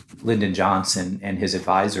that Lyndon Johnson and his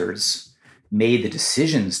advisors made the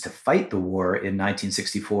decisions to fight the war in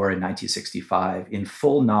 1964 and 1965 in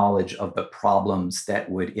full knowledge of the problems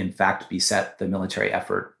that would in fact beset the military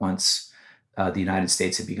effort once the United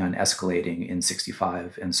States had begun escalating in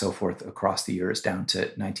 65 and so forth across the years down to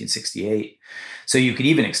 1968. So you could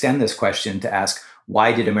even extend this question to ask,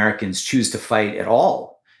 why did Americans choose to fight at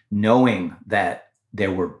all, knowing that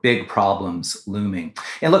there were big problems looming?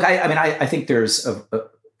 And look, I think there's,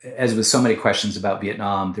 as with so many questions about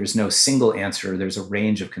Vietnam, there's no single answer. There's a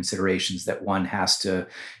range of considerations that one has to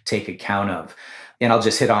take account of. And I'll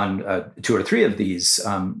just hit on 2 or 3 of these,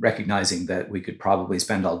 recognizing that we could probably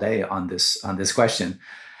spend all day on this question.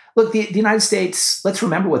 Look, the United States, let's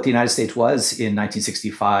remember what the United States was in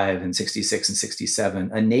 1965 and 66 and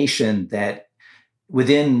 67, a nation that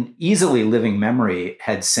within easily living memory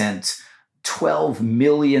had sent 12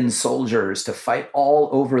 million soldiers to fight all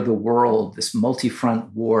over the world, this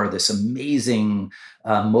multi-front war, this amazing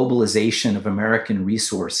mobilization of American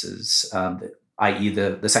resources, i.e.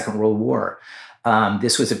 the Second World War.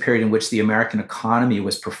 This was a period in which the American economy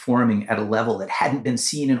was performing at a level that hadn't been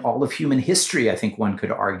seen in all of human history, I think one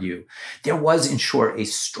could argue. There was, in short, a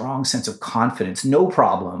strong sense of confidence. No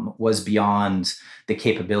problem was beyond the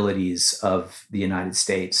capabilities of the United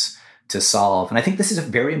States to solve. And I think this is a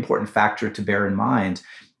very important factor to bear in mind.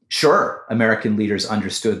 Sure, American leaders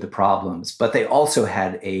understood the problems, but they also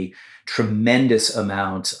had a tremendous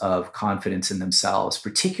amount of confidence in themselves,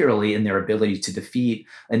 particularly in their ability to defeat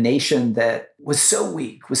a nation that was so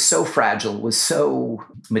weak, was so fragile, was so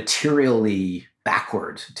materially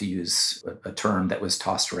backward, to use a term that was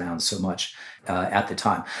tossed around so much at the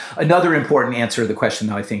time. Another important answer to the question,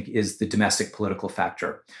 though, I think, is the domestic political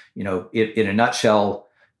factor. In a nutshell,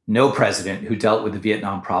 no president who dealt with the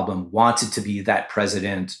Vietnam problem wanted to be that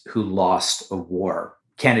president who lost a war.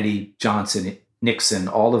 Kennedy, Johnson, Nixon,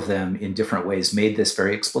 all of them in different ways made this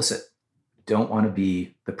very explicit. Don't want to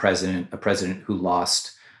be a president who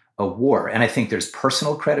lost a war. And I think there's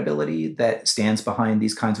personal credibility that stands behind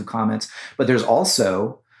these kinds of comments, but there's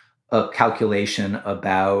also a calculation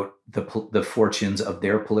about the fortunes of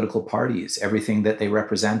their political parties, everything that they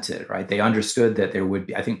represented, right? They understood that there would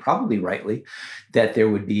be, I think probably rightly, that there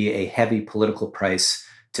would be a heavy political price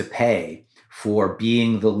to pay for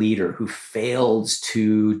being the leader who failed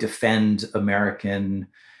to defend American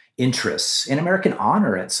interests and American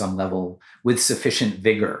honor at some level with sufficient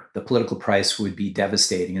vigor. The political price would be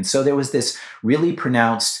devastating. And so there was this really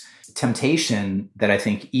pronounced temptation that I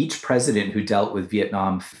think each president who dealt with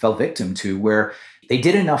Vietnam fell victim to, where they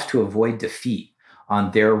did enough to avoid defeat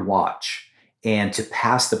on their watch and to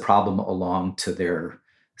pass the problem along to their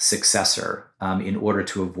successor in order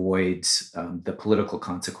to avoid the political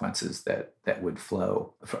consequences that would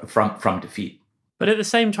flow from defeat. But at the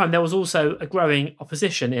same time, there was also a growing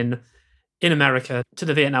opposition in America to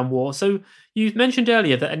the Vietnam War. So you mentioned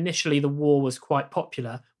earlier that initially the war was quite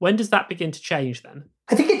popular. When does that begin to change then?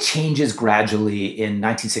 I think it changes gradually in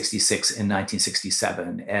 1966 and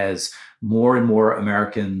 1967 as more and more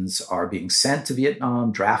Americans are being sent to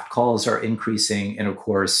Vietnam, draft calls are increasing, and of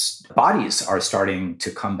course, bodies are starting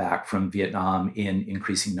to come back from Vietnam in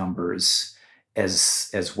increasing numbers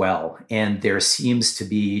as well. And there seems to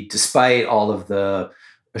be, despite all of the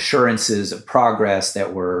assurances of progress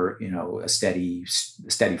that were, a steady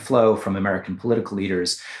flow from American political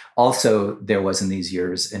leaders, also there was in these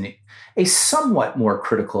years a somewhat more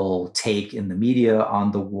critical take in the media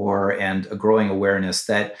on the war and a growing awareness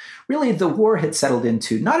that really the war had settled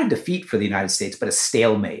into not a defeat for the United States, but a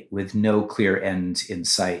stalemate with no clear end in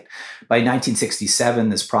sight. By 1967,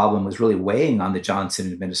 this problem was really weighing on the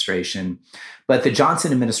Johnson administration, but the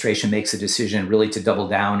Johnson administration makes a decision really to double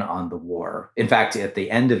down on the war. In fact, at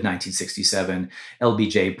the end of 1967,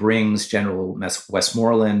 LBJ brings General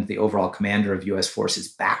Westmoreland, the overall commander of U.S. forces,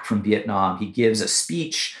 back from Vietnam. He gives a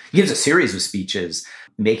series of speeches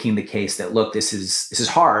making the case that, look, this is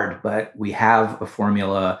hard, but we have a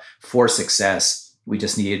formula for success. We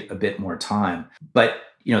just need a bit more time. But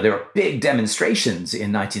there were big demonstrations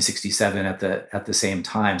in 1967 at the same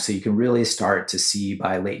time. So you can really start to see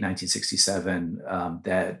by late 1967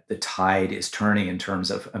 that the tide is turning in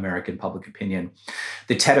terms of American public opinion.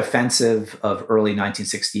 The Tet Offensive of early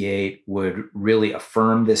 1968 would really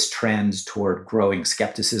affirm this trend toward growing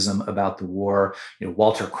skepticism about the war.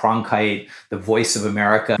 Walter Cronkite, the voice of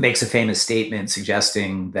America, makes a famous statement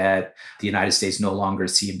suggesting that the United States no longer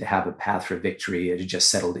seemed to have a path for victory. It had just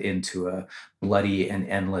settled into a bloody and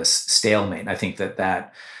endless stalemate. And I think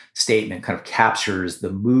that statement kind of captures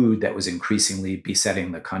the mood that was increasingly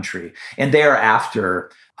besetting the country. And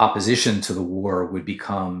thereafter, opposition to the war would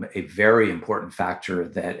become a very important factor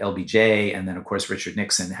that LBJ and then, of course, Richard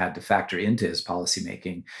Nixon had to factor into his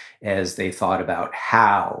policymaking as they thought about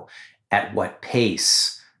how, at what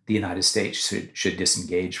pace, the United States should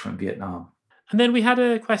disengage from Vietnam. And then we had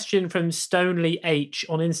a question from Stonely H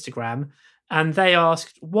on Instagram. And they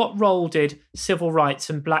asked, what role did civil rights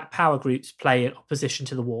and Black Power groups play in opposition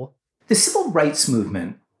to the war? The civil rights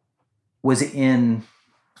movement was in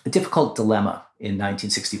a difficult dilemma in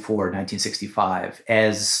 1964, 1965,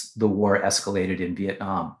 as the war escalated in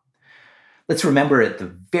Vietnam. Let's remember, at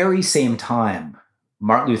the very same time,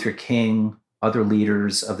 Martin Luther King, other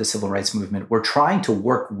leaders of the civil rights movement were trying to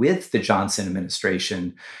work with the Johnson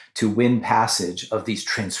administration to win passage of these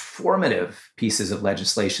transformative pieces of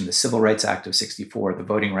legislation, the Civil Rights Act of 64, the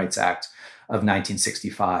Voting Rights Act of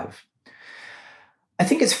 1965. I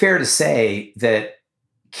think it's fair to say that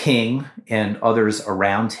King and others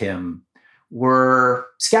around him were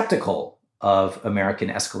skeptical of American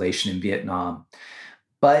escalation in Vietnam.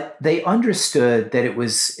 But they understood that it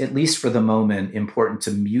was, at least for the moment, important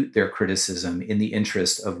to mute their criticism in the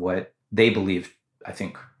interest of what they believed, I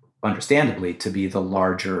think, understandably, to be the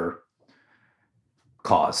larger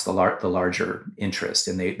cause, the larger interest.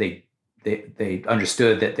 And they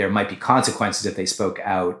understood that there might be consequences if they spoke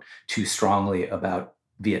out too strongly about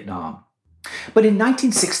Vietnam. But in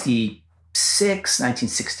 1966,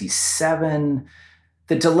 1967,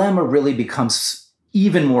 the dilemma really becomes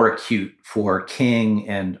even more acute for King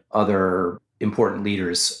and other important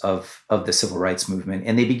leaders of the civil rights movement,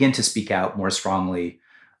 and they begin to speak out more strongly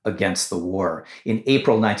against the war. In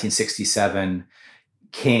April 1967,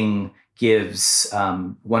 King gives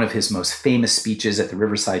one of his most famous speeches at the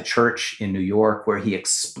Riverside Church in New York, where he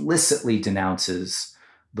explicitly denounces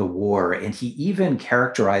the war, and he even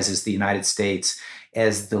characterizes the United States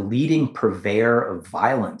as the leading purveyor of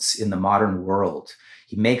violence in the modern world.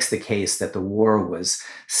 He makes the case that the war was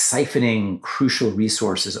siphoning crucial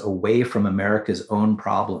resources away from America's own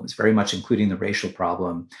problems, very much including the racial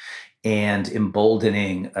problem, and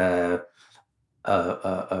emboldening a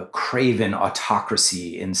craven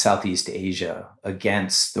autocracy in Southeast Asia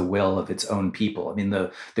against the will of its own people. I mean,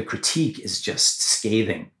 the critique is just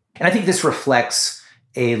scathing. And I think this reflects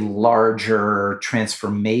a larger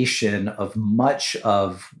transformation of much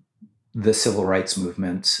of the civil rights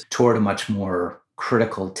movement toward a much more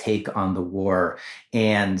critical take on the war.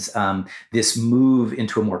 And this move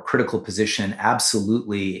into a more critical position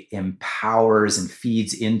absolutely empowers and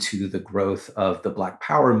feeds into the growth of the Black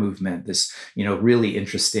Power movement, this really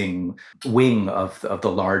interesting wing of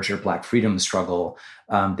the larger Black freedom struggle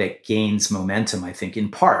that gains momentum, I think,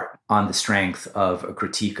 in part on the strength of a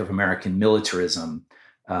critique of American militarism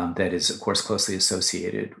that is, of course, closely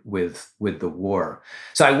associated with the war.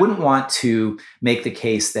 So I wouldn't want to make the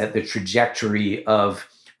case that the trajectory of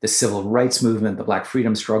the civil rights movement, the Black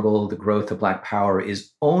freedom struggle, the growth of Black Power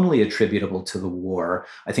is only attributable to the war.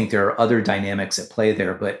 I think there are other dynamics at play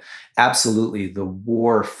there, but absolutely the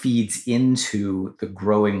war feeds into the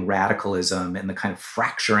growing radicalism and the kind of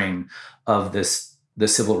fracturing of the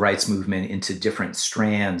civil rights movement into different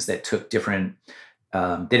strands that took different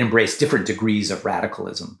that embrace different degrees of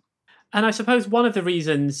radicalism. And I suppose one of the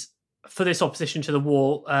reasons for this opposition to the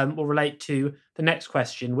war will relate to the next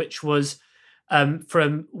question, which was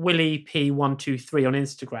from Willie P123 on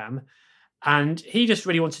Instagram. And he just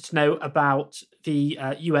really wanted to know about the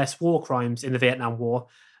US war crimes in the Vietnam War.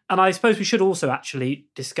 And I suppose we should also actually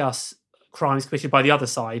discuss crimes committed by the other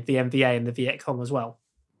side, the MVA and the Viet Cong as well.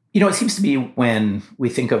 It seems to me when we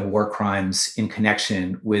think of war crimes in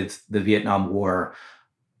connection with the Vietnam War,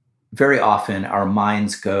 very often our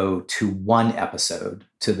minds go to one episode,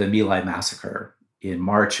 to the My Lai massacre. In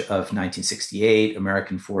March of 1968,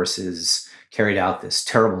 American forces carried out this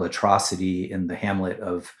terrible atrocity in the hamlet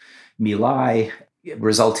of My Lai,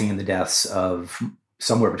 resulting in the deaths of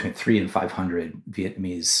somewhere between 300 and 500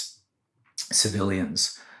 Vietnamese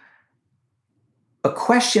civilians. A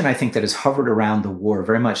question I think that has hovered around the war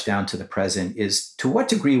very much down to the present is, to what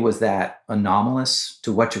degree was that anomalous?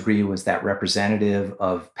 To what degree was that representative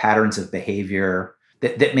of patterns of behavior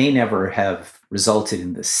that may never have resulted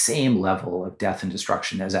in the same level of death and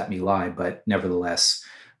destruction as at My Lai, but nevertheless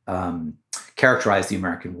characterized the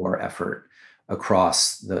American war effort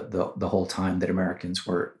across the whole time that Americans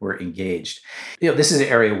were engaged. This is an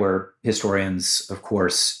area where historians, of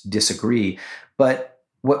course, disagree. But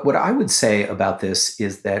what I would say about this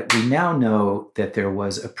is that we now know that there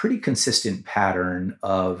was a pretty consistent pattern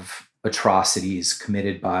of atrocities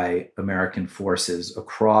committed by American forces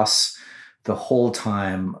across the whole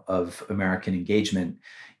time of American engagement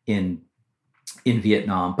in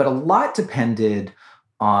Vietnam. But a lot depended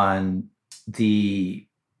on the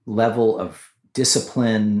level of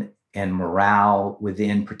discipline and morale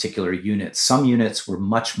within particular units. Some units were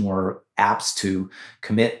much more apt to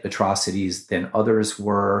commit atrocities than others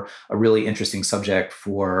were. A really interesting subject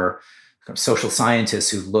for social scientists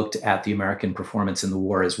who looked at the American performance in the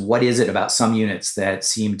war is, what is it about some units that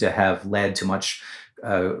seem to have led to much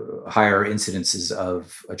higher incidences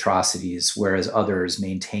of atrocities, whereas others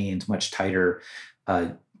maintained much tighter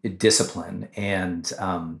discipline? And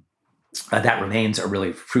that remains a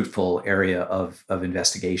really fruitful area of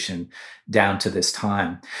investigation down to this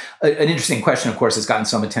time. An interesting question, of course, has gotten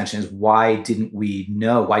some attention is, why didn't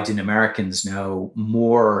Americans know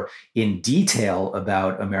more in detail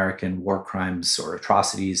about American war crimes or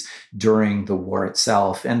atrocities during the war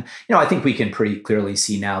itself? And, I think we can pretty clearly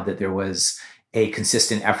see now that there was a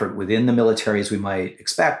consistent effort within the military, as we might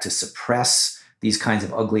expect, to suppress these kinds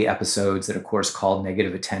of ugly episodes that, of course, called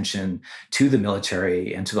negative attention to the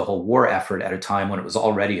military and to the whole war effort at a time when it was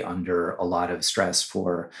already under a lot of stress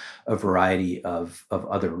for a variety of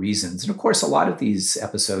other reasons. And of course, a lot of these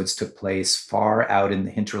episodes took place far out in the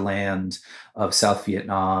hinterland of South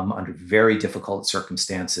Vietnam under very difficult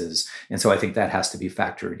circumstances. And so I think that has to be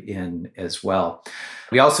factored in as well.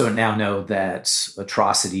 We also now know that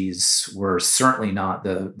atrocities were certainly not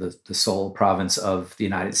the sole province of the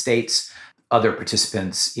United States. Other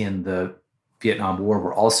participants in the Vietnam War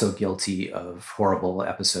were also guilty of horrible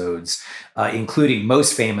episodes, including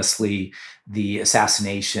most famously the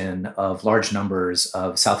assassination of large numbers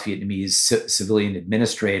of South Vietnamese civilian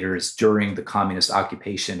administrators during the communist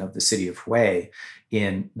occupation of the city of Hue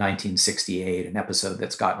in 1968, an episode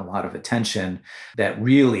that's gotten a lot of attention that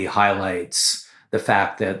really highlights the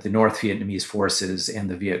fact that the North Vietnamese forces and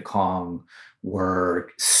the Viet Cong were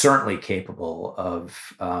certainly capable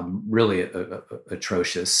of really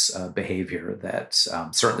atrocious behavior that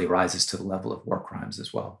certainly rises to the level of war crimes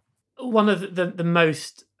as well. One of the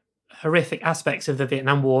most horrific aspects of the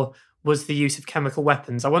Vietnam War was the use of chemical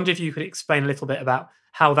weapons. I wonder if you could explain a little bit about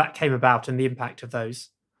how that came about and the impact of those.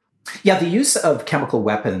 Yeah, the use of chemical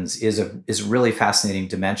weapons is a really fascinating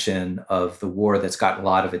dimension of the war that's got a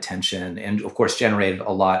lot of attention and, of course, generated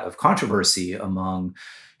a lot of controversy among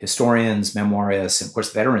historians, memoirists, and of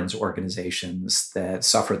course, veterans organizations that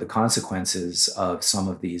suffered the consequences of some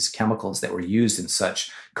of these chemicals that were used in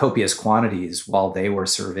such copious quantities while they were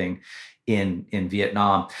serving in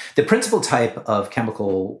Vietnam. The principal type of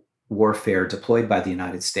chemical warfare deployed by the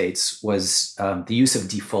United States was the use of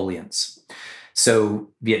defoliants. So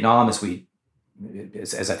Vietnam,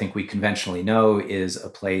 as I think we conventionally know, is a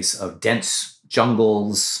place of dense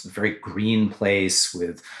jungles, a very green place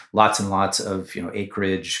with lots and lots of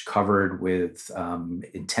acreage covered with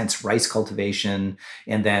intense rice cultivation,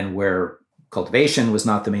 and then where cultivation was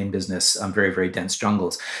not the main business, very, very dense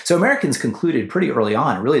jungles. So Americans concluded pretty early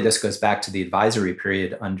on, really this goes back to the advisory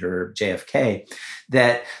period under JFK,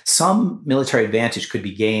 that some military advantage could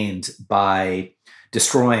be gained by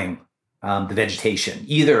destroying the vegetation,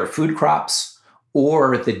 either food crops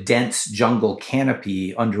or the dense jungle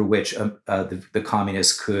canopy under which the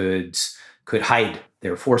communists could hide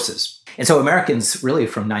their forces. And so Americans really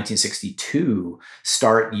from 1962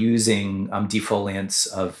 start using defoliants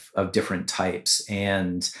of different types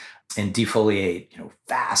and defoliate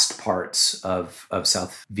vast parts of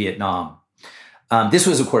South Vietnam. This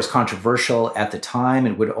was, of course, controversial at the time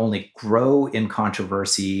and would only grow in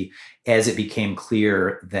controversy as it became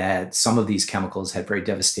clear that some of these chemicals had very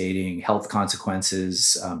devastating health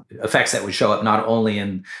consequences, effects that would show up not only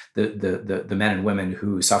in the men and women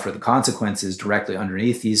who suffer the consequences directly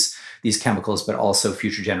underneath these chemicals, but also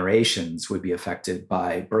future generations would be affected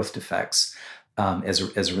by birth defects as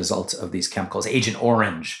a result of these chemicals. Agent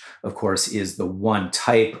Orange, of course, is the one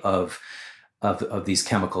type of of these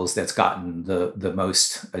chemicals that's gotten the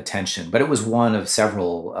most attention. But it was one of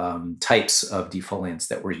several types of defoliants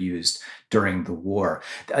that were used during the war.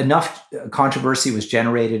 Enough controversy was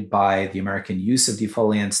generated by the American use of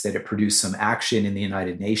defoliants that it produced some action in the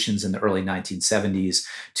United Nations in the early 1970s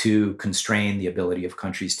to constrain the ability of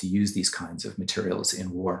countries to use these kinds of materials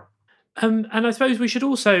in war. And I suppose we should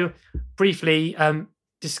also briefly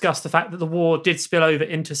discuss the fact that the war did spill over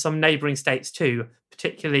into some neighbouring states too,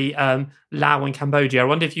 particularly Laos and Cambodia. I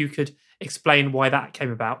wonder if you could explain why that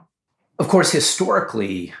came about. Of course,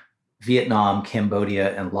 historically, Vietnam,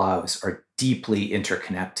 Cambodia, and Laos are deeply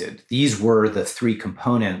interconnected. These were the three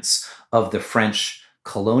components of the French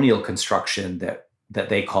colonial construction that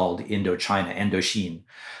they called Indochina, Indochine.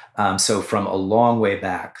 So from a long way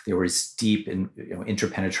back, there was deep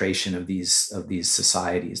interpenetration of these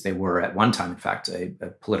societies. They were at one time, in fact, a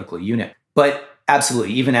political unit. But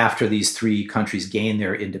absolutely, even after these three countries gained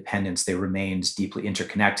their independence, they remained deeply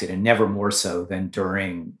interconnected, and never more so than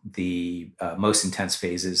during the most intense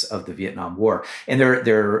phases of the Vietnam War. And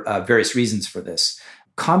there are various reasons for this.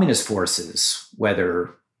 Communist forces,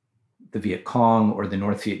 whether the Viet Cong or the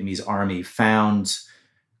North Vietnamese Army, found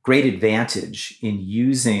great advantage in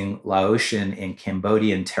using Laotian and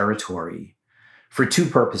Cambodian territory for two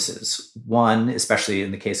purposes. One, especially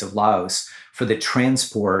in the case of Laos, for the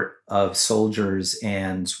transport of soldiers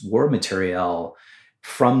and war materiel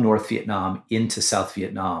from North Vietnam into South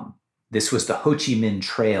Vietnam. This was the Ho Chi Minh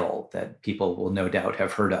Trail that people will no doubt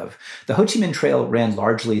have heard of. The Ho Chi Minh Trail ran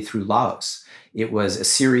largely through Laos. It was a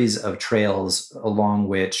series of trails along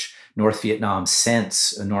which North Vietnam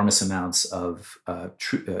sent enormous amounts of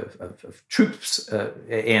troops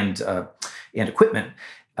and equipment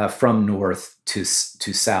from north to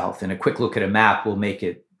south. And a quick look at a map will make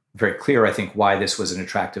it very clear, I think, why this was an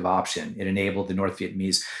attractive option. It enabled the North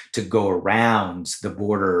Vietnamese to go around the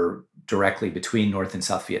border directly between North and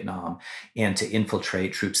South Vietnam and to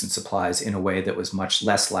infiltrate troops and supplies in a way that was much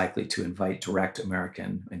less likely to invite direct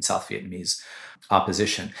American and South Vietnamese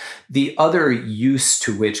opposition. The other use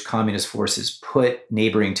to which communist forces put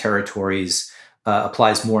neighboring territories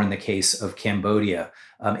applies more in the case of Cambodia.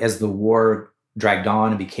 As the war dragged on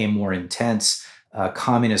and became more intense,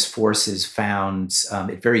 communist forces found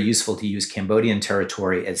it very useful to use Cambodian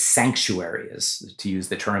territory as sanctuary, to use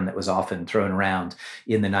the term that was often thrown around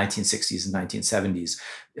in the 1960s and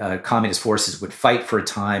 1970s. Communist forces would fight for a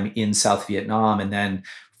time in South Vietnam and then,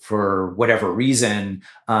 for whatever reason,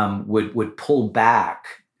 would pull back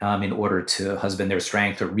in order to husband their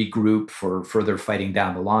strength or regroup for further fighting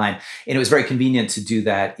down the line. And it was very convenient to do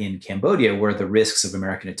that in Cambodia, where the risks of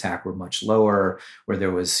American attack were much lower, where there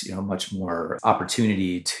was much more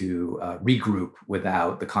opportunity to regroup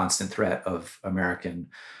without the constant threat of American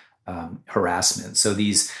harassment. So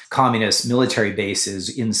these communist military bases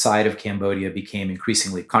inside of Cambodia became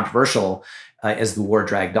increasingly controversial as the war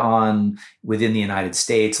dragged on. Within the United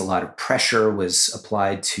States, a lot of pressure was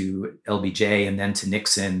applied to LBJ and then to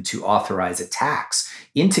Nixon to authorize attacks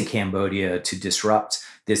into Cambodia to disrupt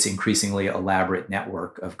this increasingly elaborate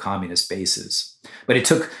network of communist bases. But it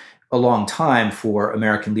took a long time for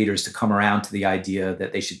American leaders to come around to the idea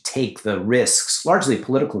that they should take the risks, largely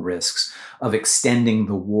political risks, of extending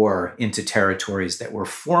the war into territories that were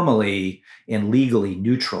formally and legally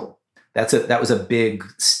neutral. That was a big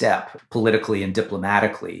step politically and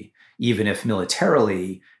diplomatically, even if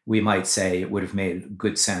militarily, we might say it would have made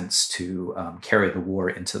good sense to carry the war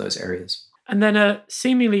into those areas. And then a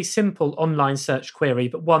seemingly simple online search query,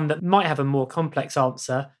 but one that might have a more complex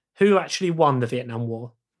answer. Who actually won the Vietnam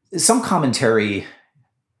War? Some commentary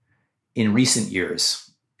in recent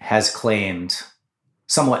years has claimed,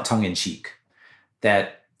 somewhat tongue-in-cheek,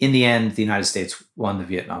 that in the end, the United States won the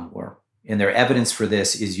Vietnam War. And their evidence for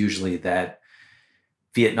this is usually that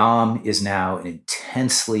Vietnam is now an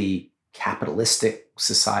intensely capitalistic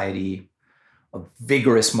society, a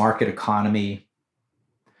vigorous market economy.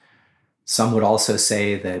 Some would also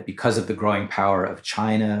say that because of the growing power of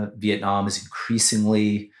China, Vietnam is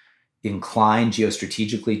increasingly inclined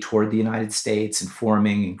geostrategically toward the United States and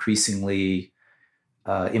forming increasingly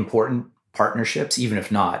important partnerships, even if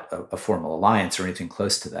not a formal alliance or anything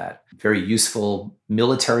close to that. Very useful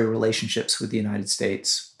military relationships with the United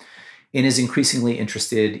States, and is increasingly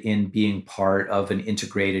interested in being part of an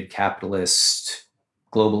integrated capitalist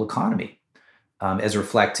global economy, as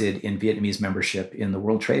reflected in Vietnamese membership in the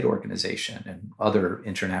World Trade Organization and other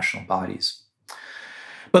international bodies.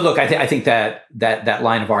 But look, I think that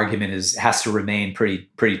line of argument has to remain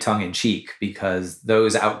pretty tongue-in-cheek, because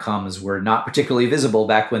those outcomes were not particularly visible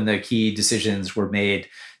back when the key decisions were made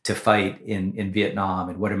to fight in Vietnam,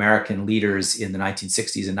 and what American leaders in the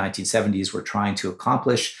 1960s and 1970s were trying to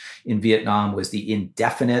accomplish in Vietnam was the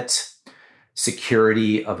indefinite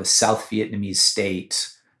security of a South Vietnamese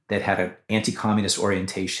state that had an anti-communist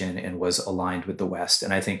orientation and was aligned with the West.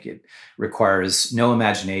 And I think it requires no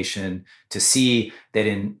imagination to see that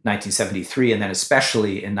in 1973, and then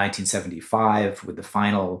especially in 1975, with the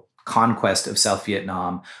final conquest of South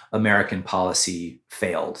Vietnam, American policy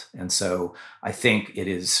failed. And so I think it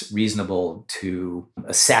is reasonable to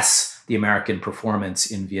assess the American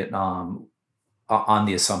performance in Vietnam on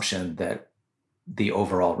the assumption that the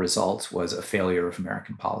overall result was a failure of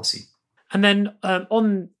American policy. And then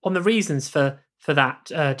on the reasons for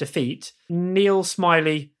that defeat, Neil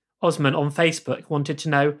Smiley Osman on Facebook wanted to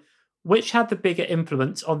know which had the bigger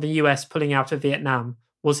influence on the US pulling out of Vietnam.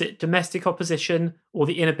 Was it domestic opposition or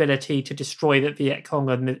the inability to destroy the Viet Cong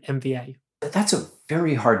and the MVA? That's a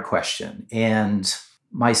very hard question. And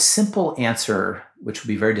my simple answer, which would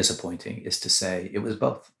be very disappointing, is to say it was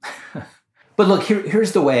both. But look,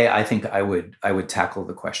 here's the way I think I would tackle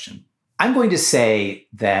the question. I'm going to say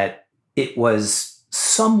that it was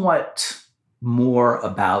somewhat more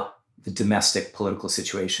about the domestic political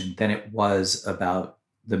situation than it was about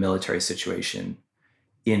the military situation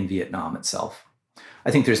in Vietnam itself.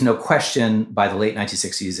 I think there's no question by the late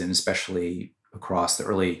 1960s and especially across the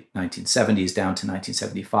early 1970s down to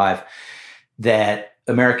 1975 that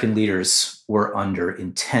American leaders were under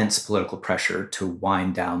intense political pressure to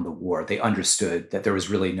wind down the war. They understood that there was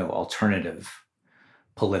really no alternative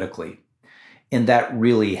politically. And that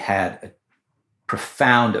really had a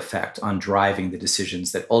profound effect on driving the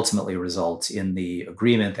decisions that ultimately result in the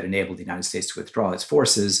agreement that enabled the United States to withdraw its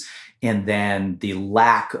forces, and then the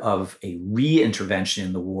lack of a re-intervention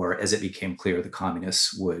in the war as it became clear the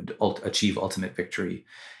communists would achieve ultimate victory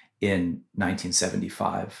in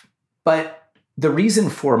 1975. But the reason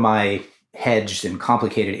for my hedged and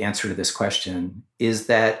complicated answer to this question is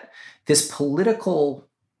that this political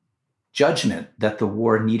judgment that the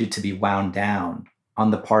war needed to be wound down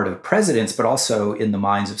on the part of presidents, but also in the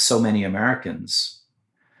minds of so many Americans,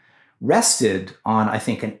 rested on, I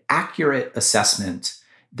think, an accurate assessment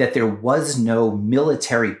that there was no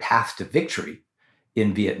military path to victory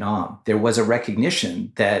in Vietnam. There was a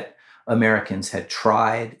recognition that Americans had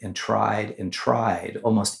tried and tried and tried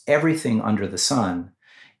almost everything under the sun,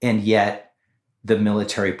 and yet the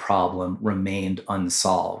military problem remained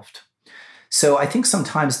unsolved. So I think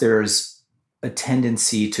sometimes there's a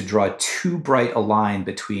tendency to draw too bright a line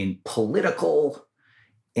between political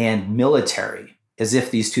and military, as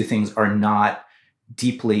if these two things are not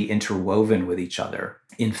deeply interwoven with each other.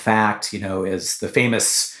 In fact, as the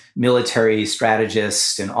famous military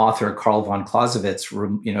strategist and author Karl von Clausewitz,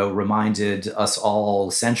 reminded us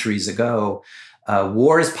all centuries ago,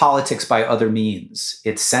 war is politics by other means.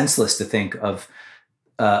 It's senseless to think of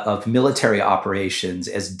military operations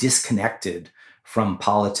as disconnected from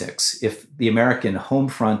politics. If the American home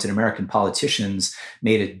front and American politicians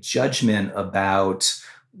made a judgment about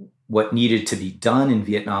what needed to be done in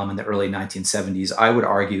Vietnam in the early 1970s, I would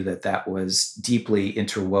argue that that was deeply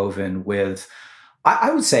interwoven with,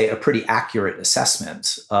 I would say, a pretty accurate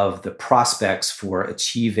assessment of the prospects for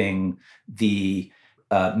achieving the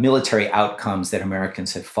military outcomes that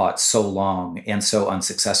Americans had fought so long and so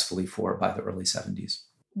unsuccessfully for by the early 70s.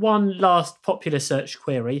 One last popular search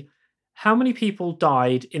query. How many people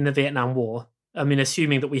died in the Vietnam War? I mean,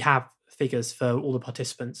 assuming that we have figures for all the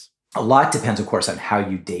participants. A lot depends, of course, on how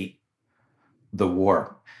you date the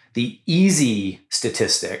war. The easy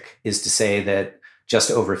statistic is to say that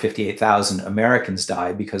just over 58,000 Americans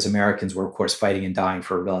died because Americans were, of course, fighting and dying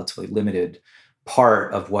for a relatively limited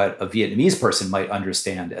part of what a Vietnamese person might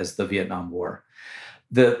understand as the Vietnam War.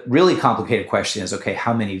 The really complicated question is, okay,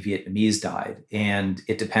 how many Vietnamese died? And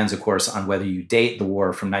it depends, of course, on whether you date the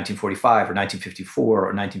war from 1945 or 1954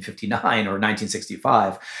 or 1959 or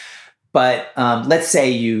 1965. But let's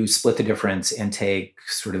say you split the difference and take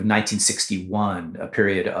sort of 1961, a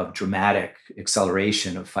period of dramatic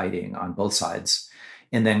acceleration of fighting on both sides,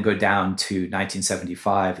 and then go down to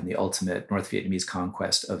 1975 and the ultimate North Vietnamese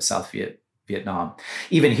conquest of South Vietnam.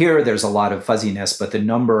 Even here, there's a lot of fuzziness, but the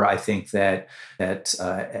number I think that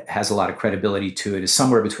has a lot of credibility to it is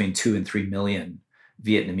somewhere between 2 and 3 million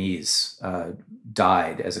Vietnamese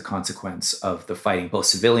died as a consequence of the fighting, both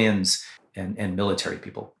civilians and military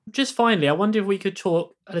people. Just finally, I wonder if we could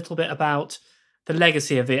talk a little bit about the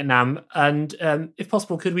legacy of Vietnam, and if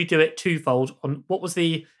possible, could we do it twofold on what was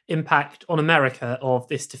the impact on America of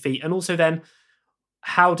this defeat, and also then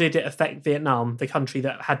how did it affect Vietnam, the country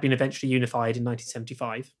that had been eventually unified in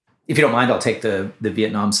 1975? If you don't mind, I'll take the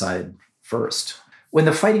Vietnam side first. When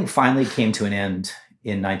the fighting finally came to an end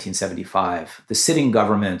in 1975, the sitting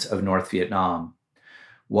government of North Vietnam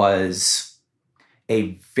was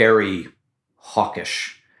a very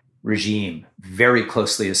hawkish regime, very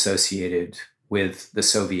closely associated with the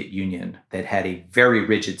Soviet Union, that had a very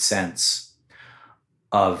rigid sense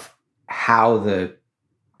of how the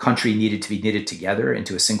country needed to be knitted together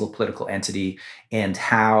into a single political entity, and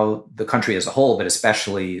how the country as a whole, but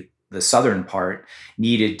especially the southern part,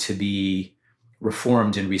 needed to be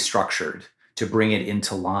reformed and restructured to bring it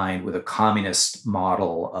into line with a communist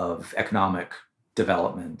model of economic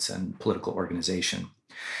development and political organization.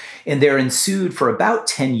 And there ensued for about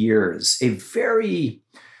 10 years a very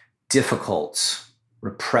difficult,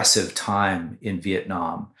 repressive time in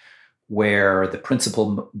Vietnam, where the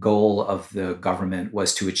principal goal of the government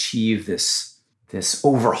was to achieve this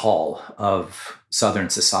overhaul of Southern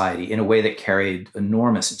society in a way that carried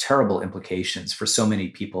enormous and terrible implications for so many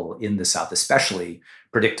people in the South, especially,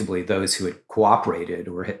 predictably, those who had cooperated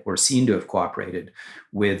or were seen to have cooperated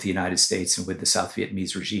with the United States and with the South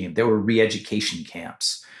Vietnamese regime. There were re-education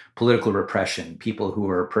camps, political repression, people who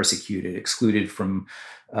were persecuted, excluded from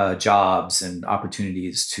jobs and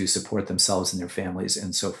opportunities to support themselves and their families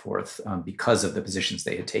and so forth because of the positions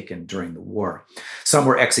they had taken during the war. Some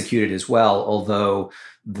were executed as well, although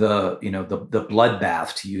the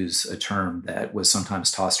bloodbath, to use a term that was sometimes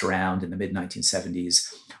tossed around in the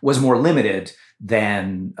mid-1970s, was more limited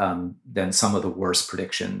than some of the worst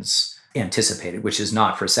predictions anticipated, which is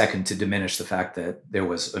not for a second to diminish the fact that there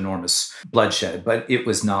was enormous bloodshed, but it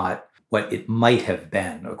was not what it might have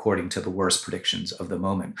been according to the worst predictions of the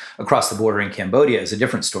moment. Across the border in Cambodia is a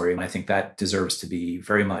different story, and I think that deserves to be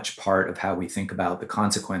very much part of how we think about the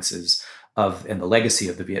consequences of and the legacy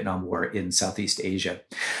of the Vietnam War in Southeast Asia.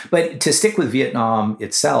 But to stick with Vietnam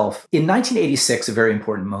itself, in 1986, a very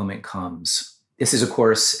important moment comes. This is, of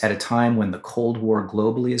course, at a time when the Cold War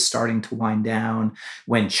globally is starting to wind down,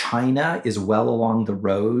 when China is well along the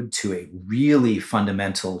road to a really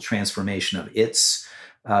fundamental transformation of its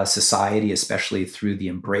society, especially through the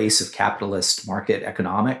embrace of capitalist market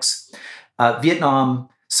economics. Vietnam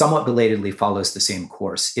somewhat belatedly follows the same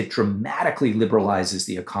course. It dramatically liberalizes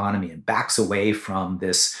the economy and backs away from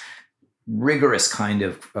this rigorous kind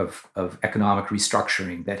of economic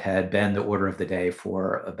restructuring that had been the order of the day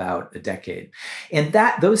for about a decade. And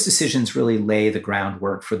those decisions really lay the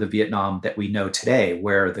groundwork for the Vietnam that we know today,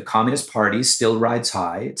 where the Communist Party still rides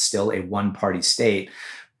high. It's still a one-party state,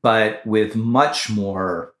 but with much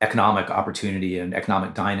more economic opportunity and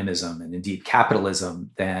economic dynamism and indeed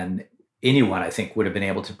capitalism than anyone, I think, would have been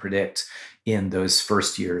able to predict in those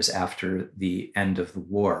first years after the end of the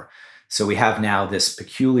war. So we have now this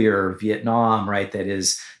peculiar Vietnam, right, that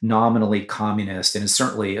is nominally communist and is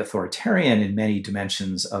certainly authoritarian in many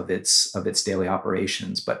dimensions of its daily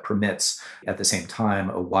operations, but permits at the same time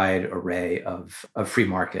a wide array of free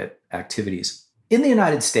market activities. In the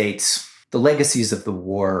United States, the legacies of the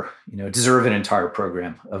war, deserve an entire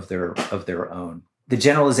program of their own. The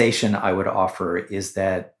generalization I would offer is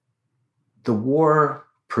that the war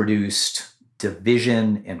produced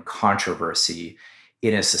division and controversy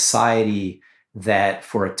in a society that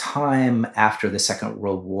for a time after the Second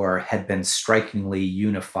World War had been strikingly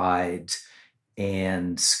unified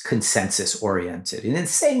and consensus-oriented. And in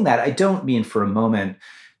saying that, I don't mean for a moment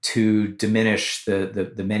to diminish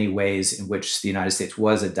the many ways in which the United States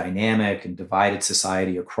was a dynamic and divided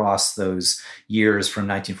society across those years from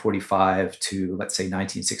 1945 to, let's say,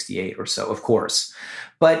 1968 or so, of course.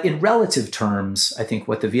 But in relative terms, I think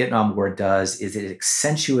what the Vietnam War does is it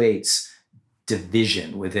accentuates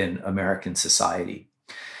division within American society.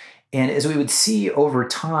 And as we would see over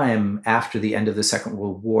time after the end of the Second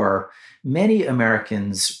World War, many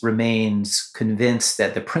Americans remained convinced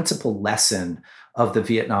that the principal lesson of the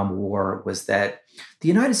Vietnam War was that the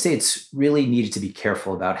United States really needed to be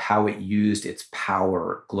careful about how it used its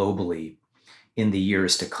power globally in the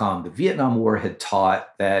years to come. The Vietnam War had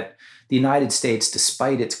taught that the United States,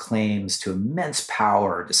 despite its claims to immense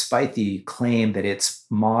power, despite the claim that its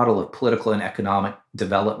model of political and economic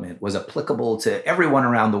development was applicable to everyone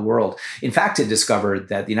around the world, in fact, it discovered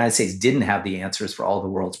that the United States didn't have the answers for all the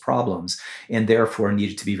world's problems and therefore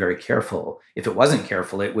needed to be very careful. If it wasn't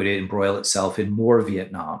careful, it would embroil itself in more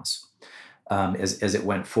Vietnams as it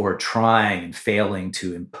went forward, trying and failing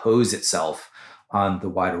to impose itself on the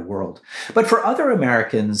wider world. But for other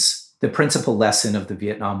Americans, the principal lesson of the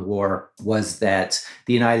Vietnam War was that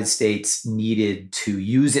the United States needed to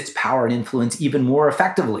use its power and influence even more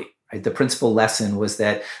effectively. Right? The principal lesson was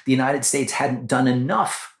that the United States hadn't done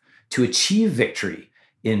enough to achieve victory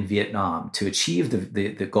in Vietnam to achieve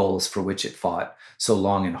the goals for which it fought so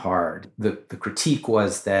long and hard. The critique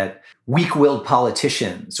was that weak-willed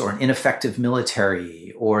politicians or an ineffective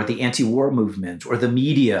military or the anti-war movement or the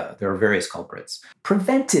media, there are various culprits,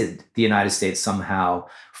 prevented the United States somehow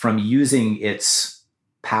from using its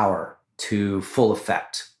power to full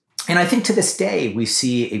effect. And I think to this day, we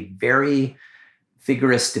see a very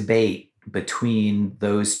vigorous debate between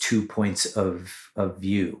those 2 points of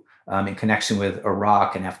view. In connection with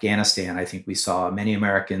Iraq and Afghanistan, I think we saw many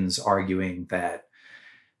Americans arguing that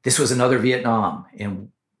this was another Vietnam. And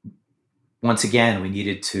once again, we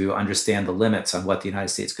needed to understand the limits on what the United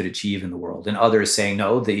States could achieve in the world. And others saying,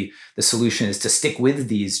 no, the solution is to stick with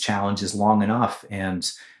these challenges long enough, and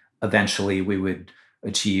eventually we would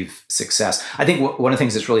achieve success. I think one of the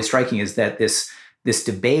things that's really striking is that this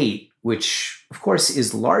debate, which of course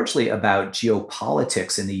is largely about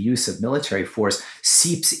geopolitics and the use of military force,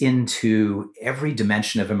 seeps into every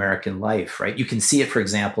dimension of American life, right? You can see it, for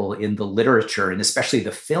example, in the literature and especially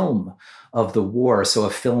the film of the war. So a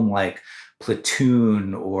film like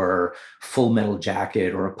Platoon or Full Metal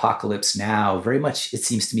Jacket or Apocalypse Now very much, it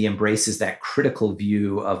seems to me, embraces that critical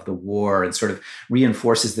view of the war and sort of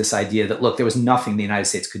reinforces this idea that, look, there was nothing the United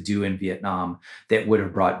States could do in Vietnam that would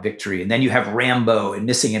have brought victory. And then you have Rambo and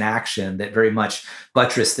Missing in Action that very much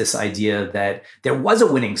buttress this idea that there was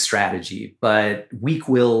a winning strategy, but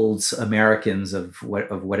weak-willed Americans of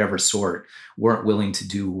whatever sort weren't willing to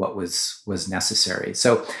do what was necessary.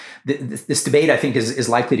 So this debate, I think, is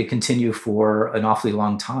likely to continue for an awfully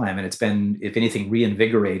long time. And it's been, if anything,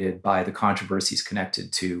 reinvigorated by the controversies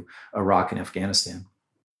connected to Iraq and Afghanistan.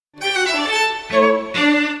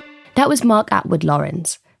 That was Mark Atwood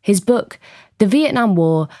Laurens. His book, The Vietnam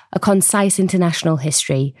War, A Concise International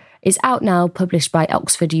History, is out now, published by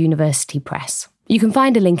Oxford University Press. You can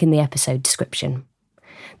find a link in the episode description.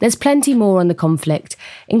 There's plenty more on the conflict,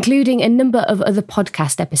 including a number of other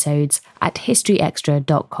podcast episodes at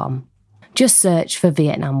historyextra.com. Just search for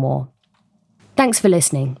Vietnam War. Thanks for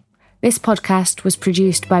listening. This podcast was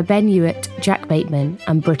produced by Ben Hewitt, Jack Bateman,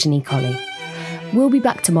 and Brittany Colley. We'll be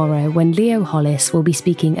back tomorrow when Leo Hollis will be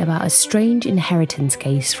speaking about a strange inheritance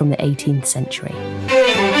case from the 18th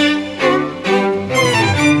century.